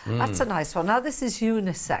red. That's a nice one. Now, this is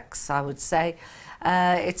unisex, I would say.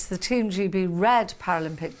 It's the Team GB red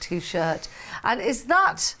Paralympic T-shirt. And is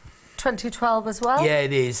that 2012 as well? Yeah,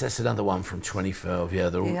 it is. That's another one from 2012. Yeah,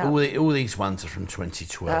 all these ones are from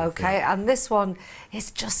 2012. Okay, yeah. And this one is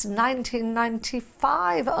just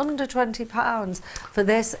 $19.95, under £20 for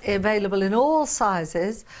this, available in all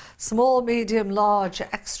sizes, small, medium, large,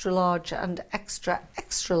 extra large and extra,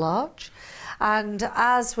 extra large. And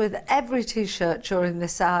as with every T-shirt during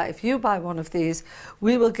this hour, if you buy one of these,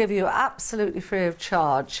 we will give you absolutely free of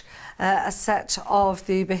charge a set of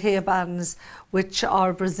the Bahia bands, which are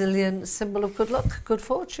a Brazilian symbol of good luck, good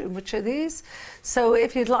fortune, which are these. So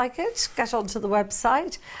if you'd like it, get onto the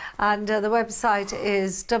website. And the website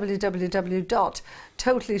is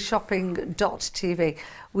www.totallyshopping.tv.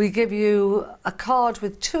 We give you a card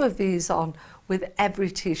with 2 of these on with every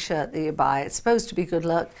T-shirt that you buy. It's supposed to be good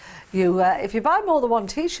luck. If you buy more than one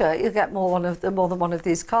T-shirt, you'll get more than one of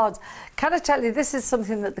these cards. Can I tell you, this is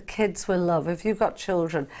something that the kids will love. If you've got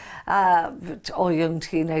children or young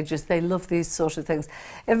teenagers, they love these sort of things.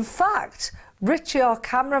 In fact, Richie, our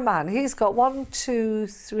cameraman, he's got 1, 2,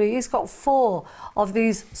 3, he's got 4 of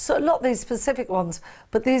these, so not these specific ones,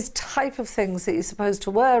 but these type of things that you're supposed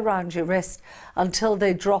to wear around your wrist until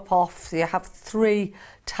they drop off. You have 3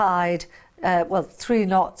 tied, 3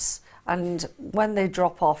 knots, and when they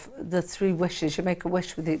drop off, the 3 wishes, you make a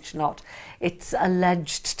wish with each knot, it's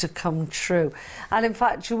alleged to come true. And in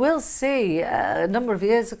fact, you will see a number of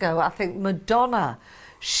years ago, I think Madonna,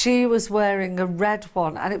 she was wearing a red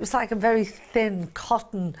one, and it was like a very thin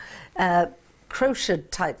cotton crochet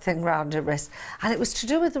type thing around her wrist, and it was to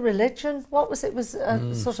do with the religion. What was it? It was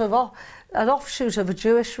sort of an offshoot of a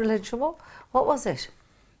Jewish religion. What was it?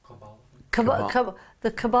 The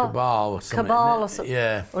cabal or something. Cabal or something.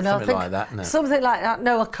 Yeah, something like that. No. Something like that.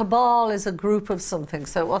 No, a cabal is a group of something.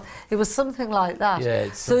 So it was something like that. Yeah,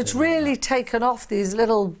 it's really taken off these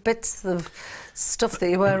little bits of stuff that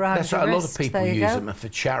you wear around That's your right. wrist. A lot of people use them for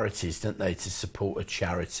charities, don't they, to support a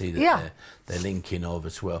charity that they're linking of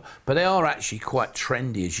as well. But they are actually quite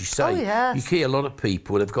trendy, as you say. Oh, yes. You see a lot of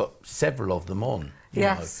people, they've got several of them on, you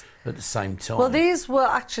know, at the same time. Well, these were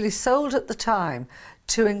actually sold at the time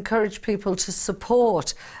to encourage people to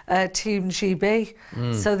support Team GB.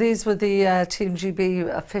 So these were the Team GB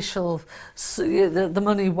official, the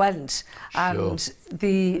money went, and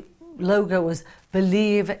the logo was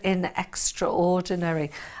Believe in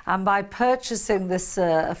Extraordinary. And by purchasing this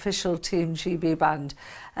official Team GB band,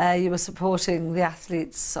 you were supporting the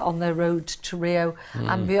athletes on their road to Rio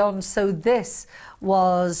and beyond. So this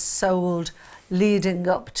was sold leading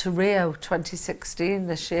up to Rio 2016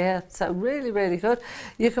 this year. So really, really good.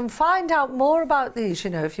 You can find out more about these, you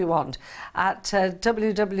know, if you want, at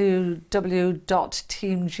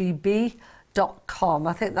www.teamgb.com.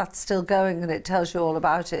 I think that's still going, and it tells you all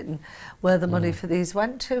about it and where the money for these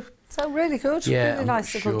went to. So really good, really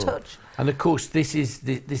nice little touch. And of course,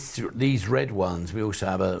 these red ones. We also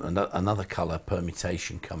have another colour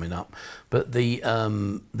permutation coming up, but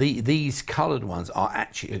these coloured ones are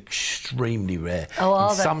actually extremely rare. Oh,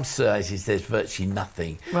 are In they? some sizes, there's virtually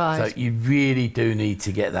nothing. Right. So you really do need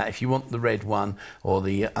to get that if you want the red one, or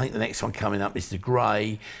I think the next one coming up is the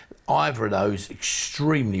grey. Either of those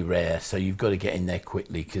extremely rare, so you've got to get in there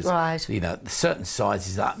quickly because you know certain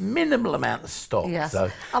sizes are minimal amount of stock. Yes. So,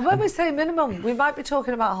 and when we say minimum, we might be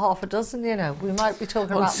talking about half a dozen. dozen, you know. We might be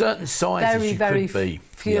talking on about certain sizes. very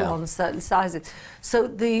few on certain sizes. So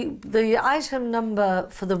the item number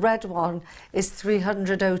for the red one is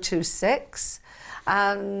 300,026,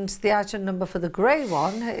 and the item number for the grey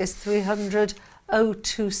one is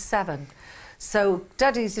 300,027. So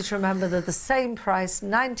dead easy to remember. They're the same price,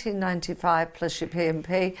 $19.95 plus your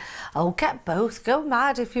P&P. Oh, get both. Go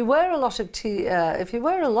mad if you wear a lot of if you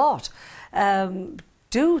wear a lot.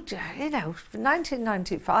 Do you know, for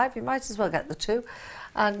 $19.95 you might as well get the two.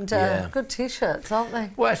 And good T-shirts, aren't they?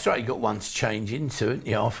 Well, that's right. You got one to change into, haven't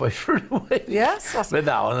you, halfway through the week? Yes, but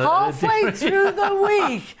that one, halfway through the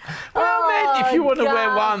week. Well, man, if you want to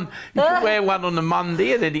wear one, you can wear one on a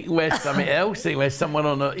Monday, and then you can wear something else. You can wear someone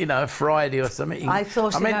on a Friday or something. I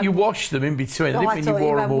meant you wash them in between. No, I didn't mean you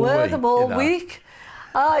wore them all week. Wear them all week.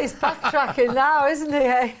 Oh, he's backtracking now, isn't he?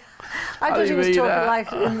 Eh? I thought he was talking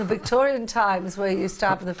like in the Victorian times where you used to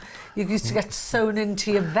have them, you used to get sewn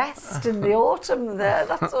into your vest in the autumn there,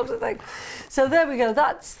 that sort of thing. So there we go,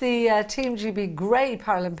 that's the Team GB grey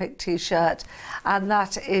Paralympic T-shirt, and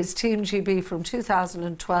that is Team GB from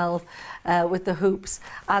 2012 with the hoops,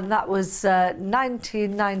 and that was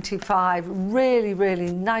 $19.95,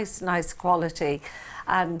 really nice quality.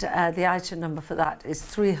 And the item number for that is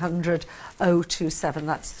 300,027.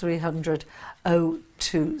 That's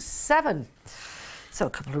 300,027. So a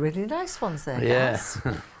couple of really nice ones there, guys.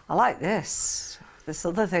 I like this. This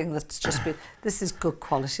other thing that's just been... This is good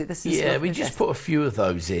quality. This is we just put a few of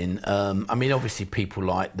those in. I mean, obviously people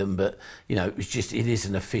like them, but, you know, it is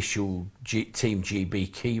an official Team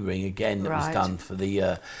GB keyring, again, that was done for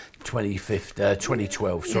the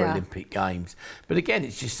 2012 Olympic Games. But again,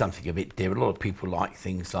 it's just something a bit different. A lot of people like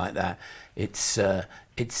things like that. It's a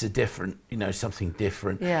different, you know, something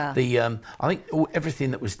different. Yeah. I think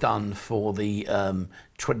everything that was done for the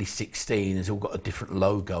 2016 has all got a different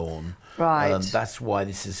logo on. Right. That's why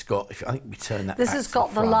this has got. I think we turn that. This has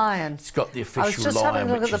got the lion. It's got the official I was just lion, having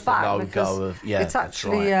a look which at is the back the logo of. Yeah, it's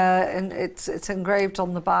actually it's engraved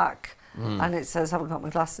on the back, and it says, "I haven't got my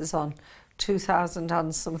glasses on." 2000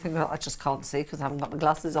 and something. I just can't see because I haven't got my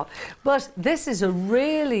glasses on. But this is a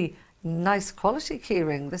really nice quality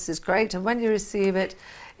keyring. This is great, and when you receive it,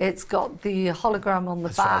 it's got the hologram on the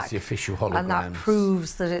back. Right, it's the official hologram, and that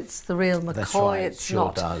proves that it's the real McCoy. That's right, it's sure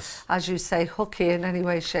not, does. as you say, hooky in any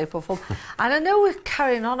way, shape, or form. And I know we're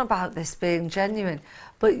carrying on about this being genuine,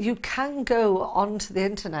 but you can go onto the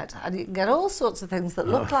internet and you can get all sorts of things that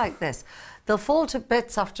look like this. They'll fall to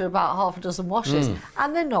bits after about half a dozen washes,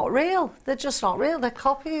 and they're not real. They're just not real. They're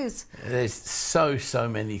copies. There's so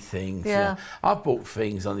many things. Yeah. I've bought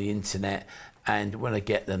things on the internet, and when I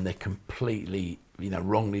get them, they're completely, you know,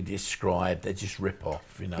 wrongly described. They're just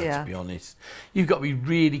rip-off, you know, to be honest. You've got to be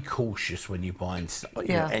really cautious when you're buying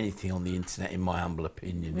know, anything on the internet, in my humble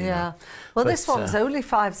opinion. You know. Well, this one's only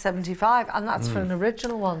 $5.75, and that's for an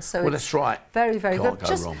original one. So well, that's right. Very good.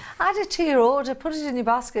 Just wrong. add it to your order, put it in your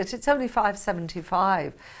basket. It's only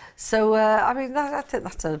 $5.75. So, I mean, I think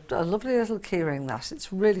that's a lovely little keyring, that.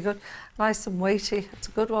 It's really good. Nice and weighty. It's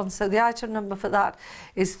a good one. So the item number for that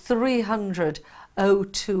is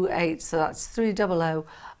 300,028. So that's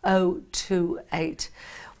 300,028.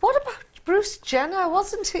 What about Bruce Jenner?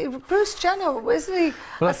 Wasn't he? Bruce Jenner, isn't he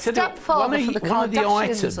a stepfather for the Kardashians? One of the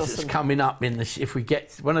items that's coming up in the... If we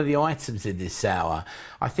get one of the items in this hour,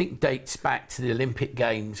 I think dates back to the Olympic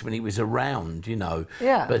Games when he was around, you know.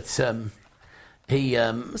 Yeah. But... he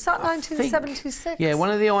was that 1976? Yeah, one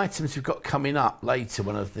of the items we've got coming up later,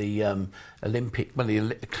 one of the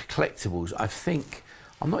collectibles, I think,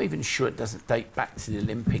 I'm not even sure it doesn't date back to the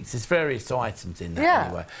Olympics. There's various items in there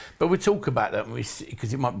anyway. But we'll talk about that when we see,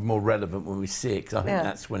 because it might be more relevant when we see it, because I think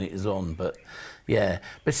that's when it is on. But yeah,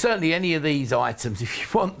 but certainly any of these items, if you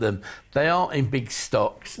want them, they aren't in big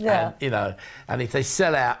stocks. And, you know, and if they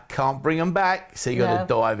sell out, can't bring them back. So you've got to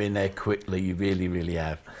dive in there quickly. You really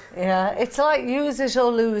have. Yeah, it's like use it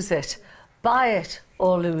or lose it. Buy it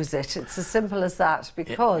or lose it. It's as simple as that,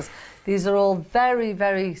 because these are all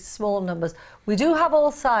very small numbers. We do have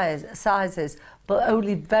all sizes, but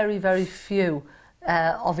only very few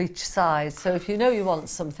of each size. So if you know you want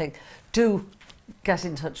something, do get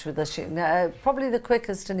in touch with us. Probably the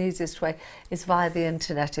quickest and easiest way is via the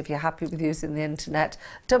internet, if you're happy with using the internet.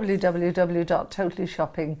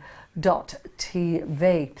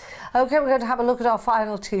 www.totallyshopping.tv. Okay, we're going to have a look at our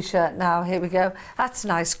final T-shirt now. Here we go. That's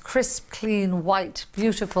nice, crisp, clean, white,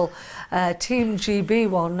 beautiful Team GB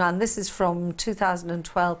one, and this is from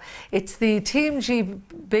 2012. It's the Team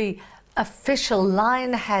GB official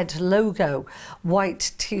Lionhead logo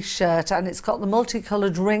white t-shirt, and it's got the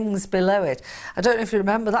multicoloured rings below it. I don't know if you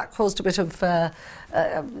remember, that caused a bit of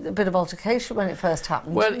altercation when it first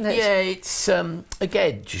happened. Well, didn't it? yeah, it's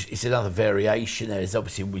again, it's another variation. There's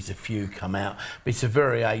obviously always a few come out, but it's a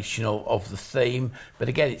variation of the theme. But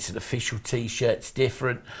again, it's an official T-shirt. It's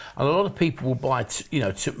different, and a lot of people will buy,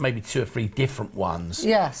 maybe 2 or 3 different ones.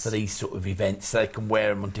 Yes. For these sort of events, so they can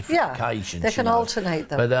wear them on different occasions. They can alternate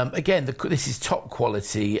them. But again, this is top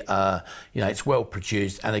quality. It's well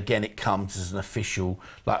produced, and again, it comes as an official,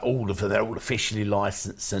 like all of them. They're all officially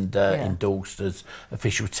licensed and endorsed as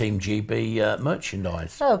official Team GB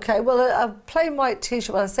merchandise. Okay, well, a plain white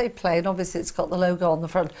T-shirt, well, I say plain, obviously it's got the logo on the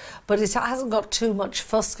front, but it hasn't got too much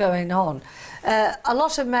fuss going on. A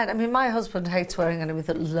lot of men, I mean, my husband hates wearing any with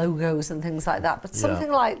the logos and things like that, but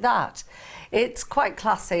something like that, it's quite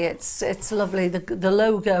classy, it's lovely. The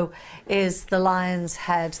logo is the lion's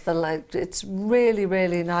head, it's really,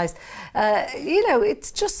 really nice.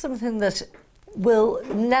 It's just something that will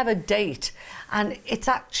never date, and it's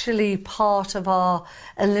actually part of our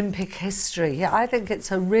Olympic history. Yeah, I think it's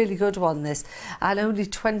a really good one, this, and only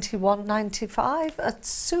 $21.95, a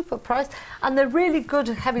super price, and they're really good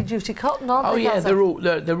heavy duty cotton, aren't they? Oh yeah, they're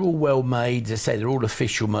all well made. As I say, they're all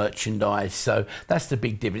official merchandise, so that's the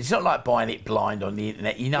big difference. It's not like buying it blind on the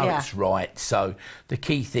internet. It's right. So the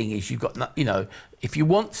key thing is you've got if you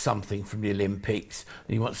want something from the Olympics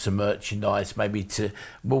and you want some merchandise, maybe to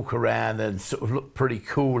walk around and sort of look pretty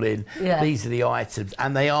cool in, these are the items,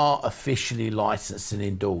 and they are officially licensed and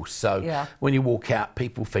endorsed. So when you walk out,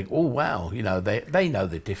 people think, oh wow, they know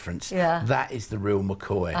the difference. Yeah. That is the real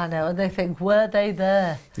McCoy. I know, and they think, were they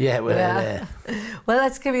there? Yeah, were they there? Well,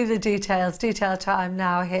 let's give you the details. Detail time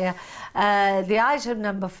now here. The item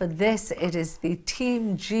number for this, it is the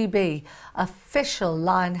Team GB official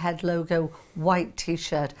Lionhead logo white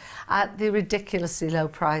T-shirt at the ridiculously low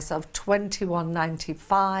price of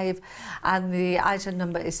 $21.95, and the item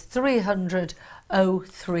number is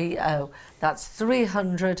 300,030. That's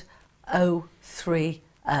 300,030.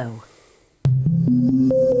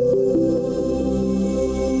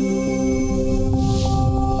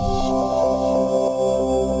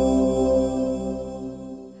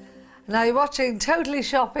 Now you're watching Totally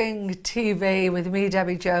Shopping TV with me,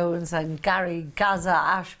 Debbie Jones, and Gary Gaza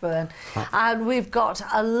Ashburn. And we've got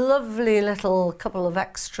a lovely little couple of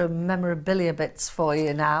extra memorabilia bits for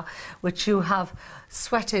you now, which you have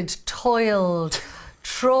sweated, toiled,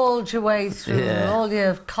 trawled your way through all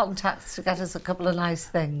your contacts to get us a couple of nice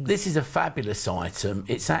things. This is a fabulous item.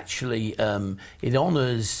 It's actually, it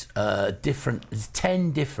honours 10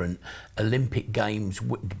 different Olympic Games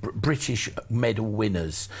British medal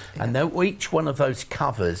winners, and each one of those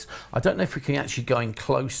covers, I don't know if we can actually go in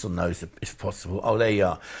close on those if possible. Oh, there you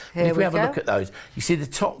are. If we have a look at those, you see the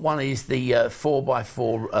top one is the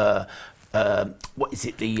 4x4 what is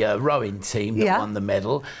it, the rowing team that won the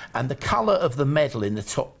medal, and the colour of the medal in the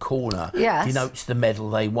top corner denotes the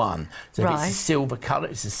medal they won. So if it's a silver colour,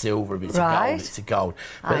 it's a silver. If it's a gold, it's a gold.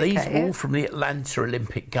 But these are all from the Atlanta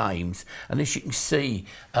Olympic Games, and as you can see,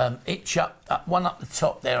 one up the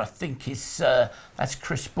top there, I think is that's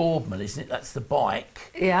Chris Boardman, isn't it? That's the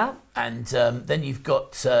bike. Yeah. And then you've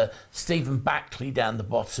got Stephen Backley down the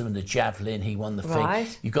bottom, and the javelin, he won the thing.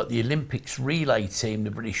 You've got the Olympics relay team,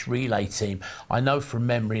 the British relay team. I know from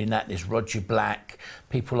memory in that there's Roger Black,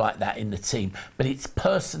 people like that in the team. But it's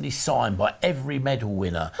personally signed by every medal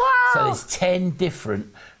winner. Wow. So there's 10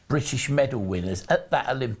 different British medal winners at that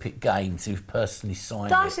Olympic Games who've personally signed it.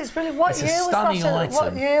 That is brilliant. What year was that?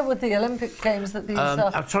 What year were the Olympic Games that these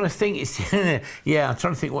I'm trying to think. I'm trying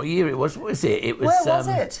to think what year it was. What was it? It was. Where was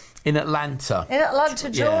it? In Atlanta. In Atlanta,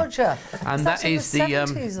 Georgia. And that is the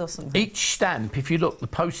 70s or something? Each stamp, if you look, the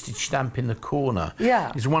postage stamp in the corner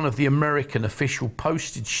is one of the American official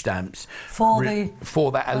postage stamps for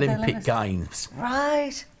that Olympic Games.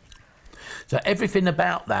 Right. So everything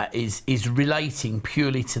about that is relating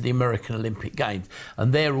purely to the American Olympic Games,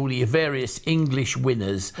 and they're all the various English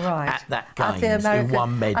winners at that Games who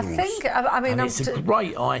won medals. It's a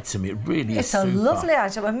great item. It really is. It's a lovely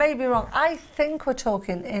item. I may be wrong. I think we're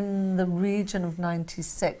talking in the region of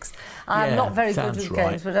 96. I'm not very good with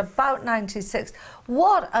games, but about 96.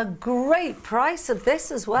 What a great price of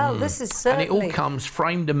this as well. This is certainly... And it all comes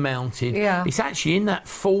framed and mounted. Yeah. It's actually in that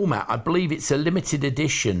format. I believe it's a limited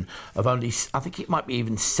edition of only, I think it might be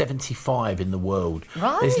even 75 in the world.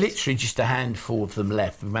 Right. There's literally just a handful of them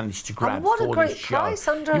left. We managed to grab for this show. What a great price,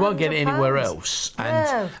 under You won't get it anywhere else.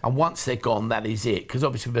 And once they're gone, that is it. Because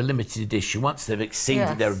obviously with a limited edition, once they've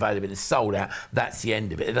exceeded their availability and sold out, that's the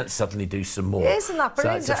end of it. They don't suddenly do some more. Isn't that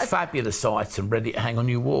brilliant? So it's a fabulous item ready to hang on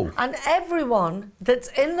your wall. And everyone that's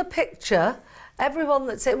in the picture, everyone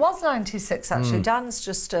that's... It was 96, actually. Dan's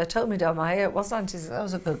just told me down my ear it was 96. That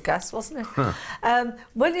was a good guess, wasn't it? Huh.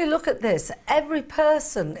 When you look at this, every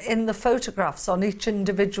person in the photographs on each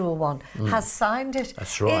individual one has signed it.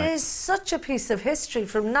 That's right. It is such a piece of history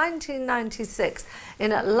from 1996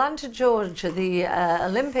 in Atlanta, Georgia, the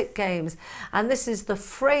Olympic Games. And this is the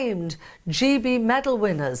framed GB medal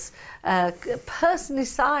winners, personally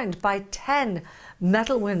signed by 10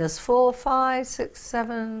 medal winners, 4, 5, 6,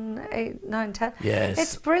 7, 8, 9, 10. Yes.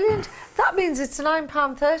 It's brilliant. That means it's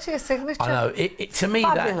 £9.30 a signature. I know. To me,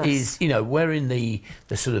 Fabulous. That is, wearing the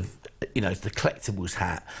sort of, the collectibles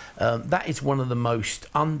hat. That is one of the most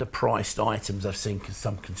underpriced items I've seen for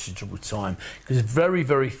some considerable time, because there's very,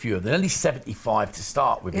 very few of them. Only 75 to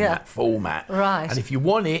start with in that format. Right. And if you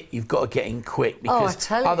want it, you've got to get in quick,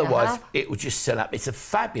 because otherwise it will just sell up. It's a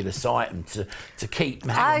fabulous item to keep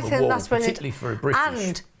hanging on the wall, particularly for a British.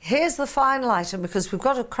 And here's the final item, because we've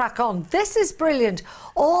got to crack on. This is brilliant.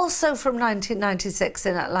 Also from 1996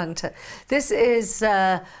 in Atlanta. This is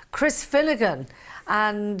Chris Finnegan.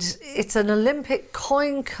 And it's an Olympic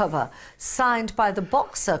coin cover signed by the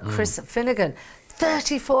boxer Chris Finnegan.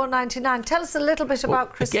 $34.99. Tell us a little bit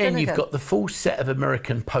about Chris Finnegan. Again, you've got the full set of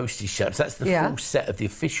American postage stamps. That's the full set of the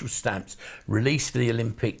official stamps released for the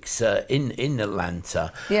Olympics in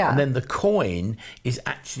Atlanta. Yeah. And then the coin is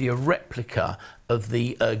actually a replica of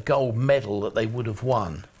the gold medal that they would have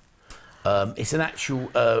won. It's an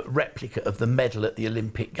actual replica of the medal at the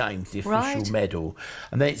Olympic Games, the official medal.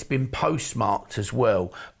 And then it's been postmarked as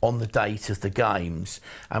well on the date of the Games.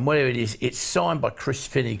 And where it is, it's signed by Chris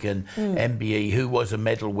Finnegan, MBE, who was a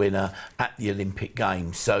medal winner at the Olympic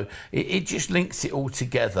Games. So it just links it all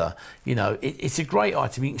together. It's a great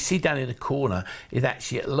item. You can see down in the corner, it's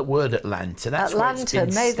actually a word Atlanta. That's Atlanta, where it's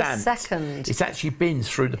been May stamped. the 2nd. It's actually been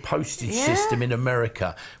through the postage system in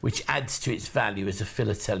America, which adds to its value as a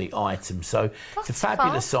philatelic item. So it's a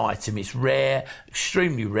fabulous item. It's rare,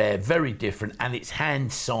 extremely rare, very different, and it's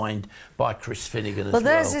hand signed by Chris Finnegan as well.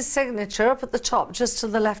 Well, there's his signature up at the top, just to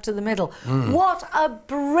the left of the middle. What a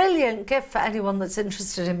brilliant gift for anyone that's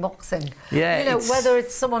interested in boxing. Yeah, whether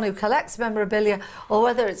it's someone who collects memorabilia, or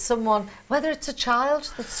whether it's a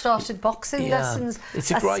child that started boxing lessons,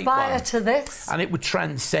 it's a great aspire one. To this. And it would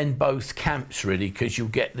transcend both camps, really, because you'll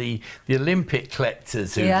get the Olympic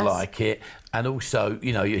collectors who like it. And also,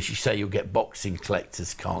 as you say, you'll get boxing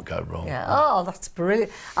collectors. Can't go wrong. Yeah. Oh, that's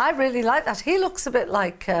brilliant. I really like that. He looks a bit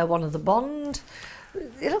like one of the Bond.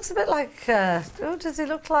 He looks a bit like... who does he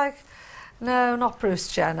look like? No, not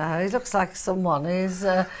Bruce Jenner. He looks like someone. He's...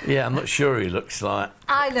 yeah, I'm not sure who he looks like.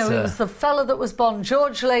 I know, he was the fella that was Bond,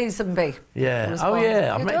 George Lazenby. Yeah. Oh,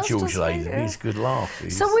 yeah, I've met George Lazenby. He's a good laugh.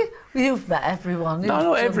 So you've met everyone. No,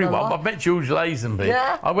 not everyone, but I met George Lazenby.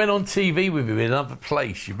 Yeah. I went on TV with him in another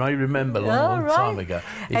place. You may remember a long time ago.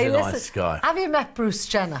 He's a nice guy. Have you met Bruce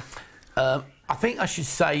Jenner? I think I should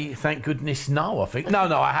say, thank goodness, no.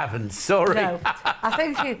 No, I haven't. Sorry. No,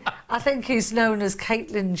 I think he's known as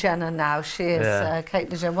Caitlyn Jenner now. She is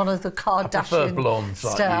Caitlyn Jenner, one of the Kardashian. I prefer blondes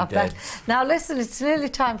like you, Deb. Now, listen, it's nearly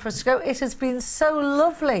time for us to go. It has been so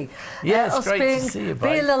lovely. Yeah, it's great to see you,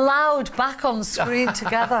 babe. Being allowed back on screen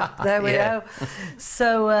together. There we go.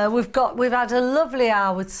 So we've had a lovely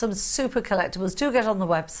hour with some super collectibles. Do get on the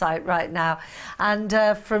website right now. And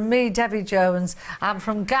from me, Debbie Jones, and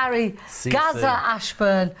from Gary Gaza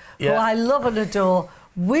Ashburn, who I love and adore.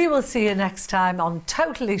 We will see you next time on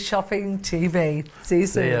Totally Shopping TV. See you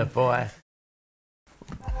soon. See ya, bye.